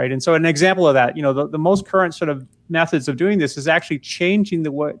environment, right? And so an example of that, the most current sort of methods of doing this is actually changing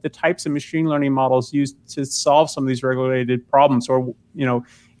the types of machine learning models used to solve some of these regulated problems, or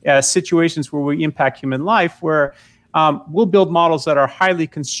situations where we impact human life, where we'll build models that are highly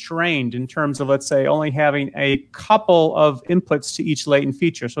constrained in terms of, let's say, only having a couple of inputs to each latent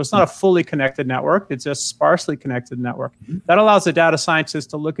feature. So it's not a fully connected network, it's a sparsely connected network. That allows the data scientist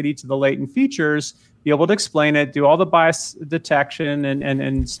to look at each of the latent features, be able to explain it, do all the bias detection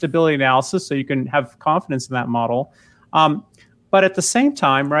and stability analysis so you can have confidence in that model. But at the same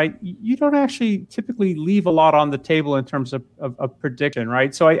time, right, you don't actually typically leave a lot on the table in terms of prediction,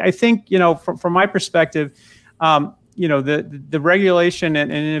 right? So I think, from my perspective, the regulation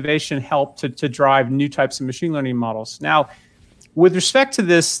and innovation help to drive new types of machine learning models. Now, with respect to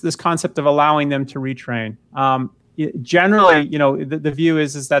this concept of allowing them to retrain, generally, the view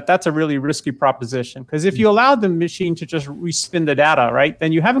is that that's a really risky proposition, because if you allow the machine to just respin the data, right,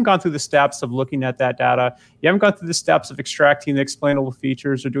 then you haven't gone through the steps of looking at that data. You haven't gone through the steps of extracting the explainable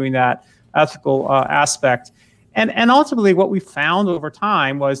features or doing that ethical aspect. And ultimately, what we found over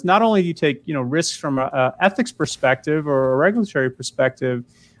time was not only do you take risks from an ethics perspective or a regulatory perspective,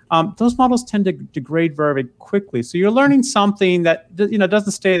 those models tend to degrade very quickly. So you're learning something that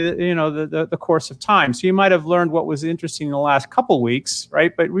doesn't stay the course of time. So you might have learned what was interesting in the last couple weeks,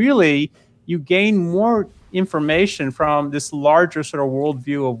 right? But really, you gain more information from this larger sort of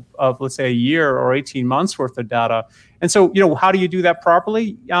worldview of let's say a year or 18 months worth of data. And so, how do you do that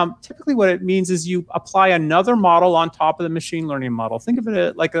properly? Typically what it means is you apply another model on top of the machine learning model. Think of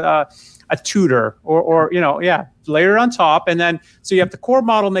it like a tutor or layer on top. And then, so you have the core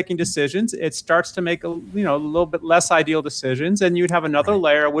model making decisions. It starts to make a little bit less ideal decisions. And you'd have another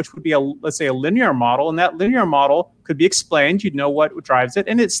layer, which would be let's say a linear model. And that linear model could be explained. You'd know what drives it.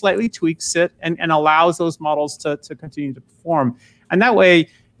 And it slightly tweaks it and allows those models to continue to perform. And that way,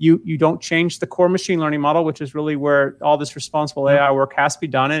 you don't change the core machine learning model, which is really where all this responsible AI work has to be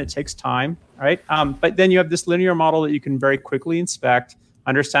done, and it takes time, right? But then you have this linear model that you can very quickly inspect,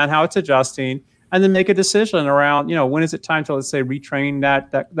 understand how it's adjusting, and then make a decision around, when is it time to, let's say, retrain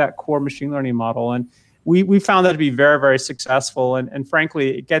that core machine learning model. And we found that to be very, very successful. And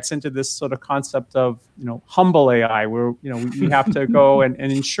frankly, it gets into this sort of concept of, humble AI, where, we have to go and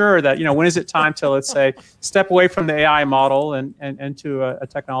ensure that, when is it time to, let's say, step away from the AI model and to a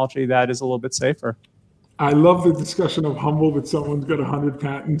technology that is a little bit safer. I love the discussion of humble that someone's got 100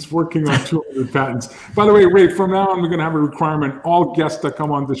 patents, working on 200 patents. By the way, Ray, from now on, we're going to have a requirement. All guests that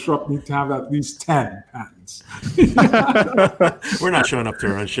come on Disrupt need to have at least 10 patents. We're not showing up to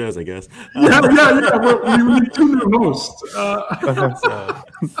our own shows, I guess. Yeah. We need 2 new hosts.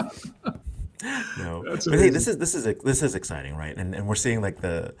 No, but hey, this is exciting, right? And we're seeing like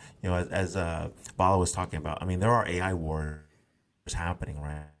as Bala was talking about. I mean, there are AI wars happening,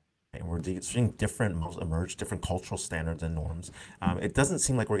 right? And we're seeing different models emerge, different cultural standards and norms. It doesn't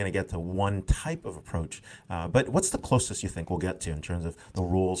seem like we're going to get to one type of approach. But what's the closest you think we'll get to in terms of the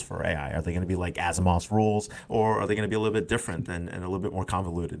rules for AI? Are they going to be like Asimov's rules, or are they going to be a little bit different and a little bit more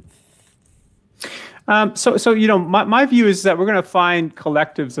convoluted? My view is that we're going to find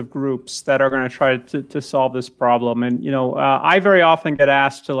collectives of groups that are going to try to solve this problem. And I very often get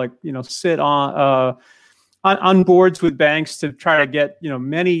asked to sit on boards with banks to try to get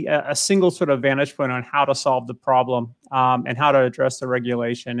a single sort of vantage point on how to solve the problem and how to address the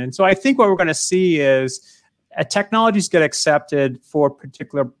regulation. And so I think what we're going to see is technologies get accepted for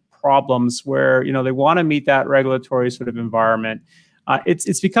particular problems where they want to meet that regulatory sort of environment.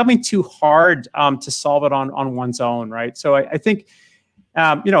 It's becoming too hard to solve it on one's own, right? So I think.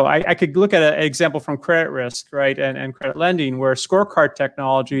 I could look at an example from credit risk, right, and credit lending, where scorecard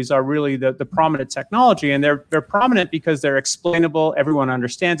technologies are really the prominent technology, and they're prominent because they're explainable, everyone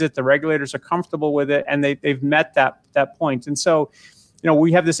understands it, the regulators are comfortable with it, and they've met that point. And so,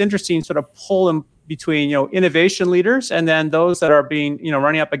 we have this interesting sort of pull in between innovation leaders and then those that are being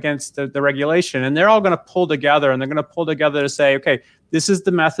running up against the regulation, and they're all going to pull together, and they're going to pull together to say, okay, this is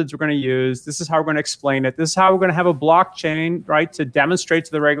the methods we're going to use. This is how we're going to explain it. This is how we're going to have a blockchain, right, to demonstrate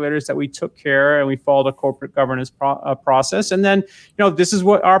to the regulators that we took care and we followed a corporate governance process. And then, this is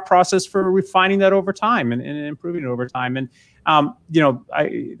what our process for refining that over time and improving it over time. And, I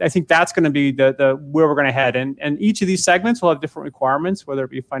think that's going to be the where we're going to head. And each of these segments will have different requirements, whether it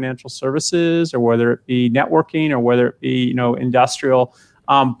be financial services or whether it be networking or whether it be, industrial.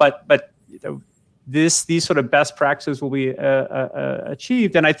 But these sort of best practices will be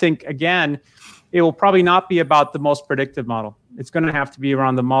achieved. And I think, again, it will probably not be about the most predictive model. It's going to have to be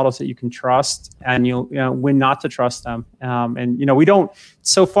around the models that you can trust, and you'll when not to trust them. We don't.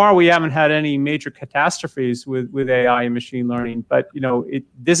 So far, we haven't had any major catastrophes with AI and machine learning. But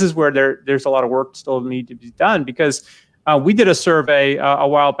this is where there's a lot of work still need to be done, because we did a survey a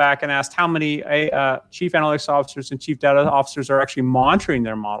while back and asked how many chief analytics officers and chief data officers are actually monitoring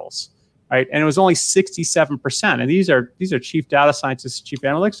their models. right? And it was only 67%. And these are chief data scientists, chief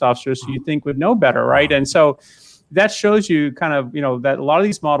analytics officers who you think would know better, right? And so that shows you kind of, that a lot of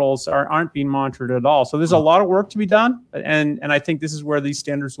these models aren't being monitored at all. So there's a lot of work to be done. And I think this is where these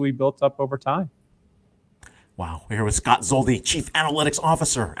standards will be built up over time. Wow. We're here with Scott Zoldi, Chief Analytics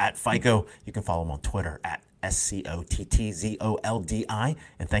Officer at FICO. You can follow him on Twitter at SCOTTZOLDI.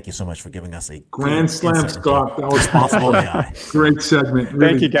 And thank you so much for giving us a grand slam, Scott. That was responsible AI. Great segment.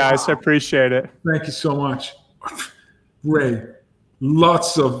 Really. Thank you, guys. I appreciate it. Thank you so much. Ray,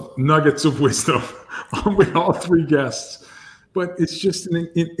 lots of nuggets of wisdom with all three guests. But it's just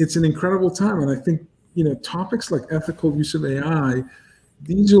it's an incredible time. And I think, topics like ethical use of AI,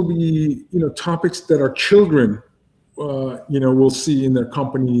 these will be, topics that our children, will see in their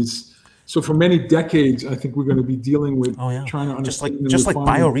companies. So for many decades, I think we're going to be dealing with trying to understand. Just like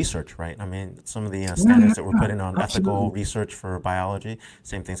bio research, right? I mean, some of the standards that we're putting on ethical research for biology,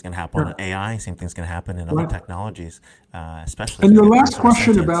 same thing's going to happen on AI. Same thing's going to happen in other technologies, especially. And your last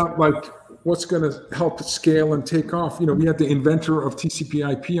question about what's going to help scale and take off. We had the inventor of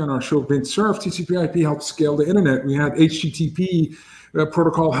TCP/IP on our show, Vint Cerf. TCP/IP helped scale the internet. We had HTTP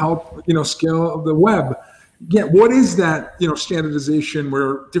protocol help scale the web. Yeah, what is that, standardization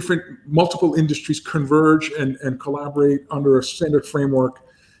where multiple industries converge and collaborate under a standard framework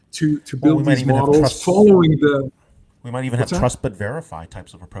to build these models following the... We might even have trust but verify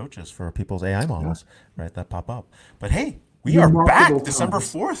types of approaches for people's AI models, right, that pop up. But hey, we are back December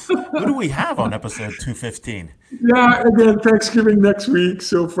 4th. Who do we have on episode 215? Yeah, again, Thanksgiving next week.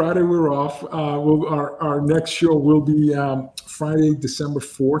 So Friday we're off. Our next show will be Friday, December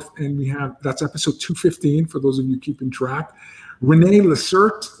 4th. And that's episode 215 for those of you keeping track. Renee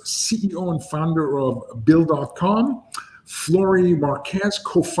Lacerte, CEO and founder of Bill.com. Flory Marquez,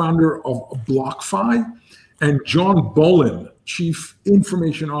 co-founder of BlockFi. And John Bolin, Chief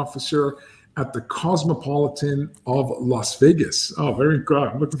Information Officer at the Cosmopolitan of Las Vegas. Oh, very good.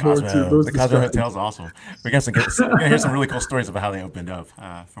 I'm looking forward to those. The Cosmo Hotel's awesome. We're going to hear some really cool stories about how they opened up,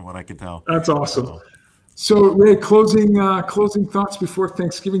 from what I can tell. That's awesome. So, Ray, closing thoughts before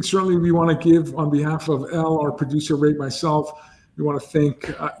Thanksgiving. Certainly, we want to give on behalf of Elle, our producer, Ray, myself. We want to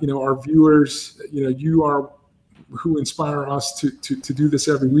thank our viewers. You are who inspire us to do this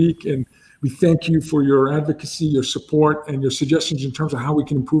every week, and we thank you for your advocacy, your support, and your suggestions in terms of how we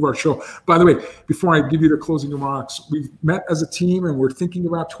can improve our show. By the way, before I give you the closing remarks, we've met as a team and we're thinking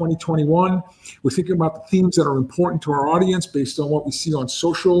about 2021. We're thinking about the themes that are important to our audience based on what we see on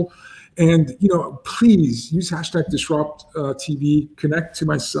social. And, please use hashtag DisruptTV, connect to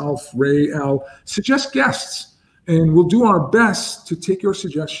myself, Ray, Al, suggest guests. And we'll do our best to take your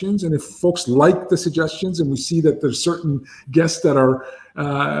suggestions. And if folks like the suggestions and we see that there's certain guests that are,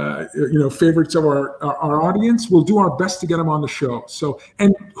 favorites of our audience, we'll do our best to get them on the show. So,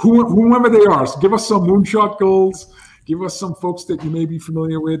 and whomever they are, so give us some moonshot goals, give us some folks that you may be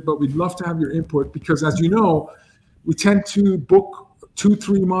familiar with, but we'd love to have your input because as you know, we tend to book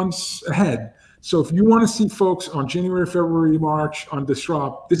 2-3 months ahead. So if you want to see folks on January, February, March on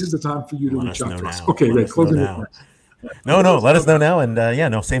Disrupt, this is the time for you to reach out to us. Okay, Ray, closing remarks. No, let us know now. And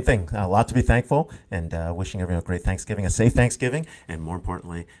same thing. A lot to be thankful and wishing everyone a great Thanksgiving, a safe Thanksgiving. And more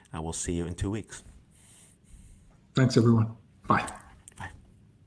importantly, we'll see you in 2 weeks. Thanks, everyone. Bye.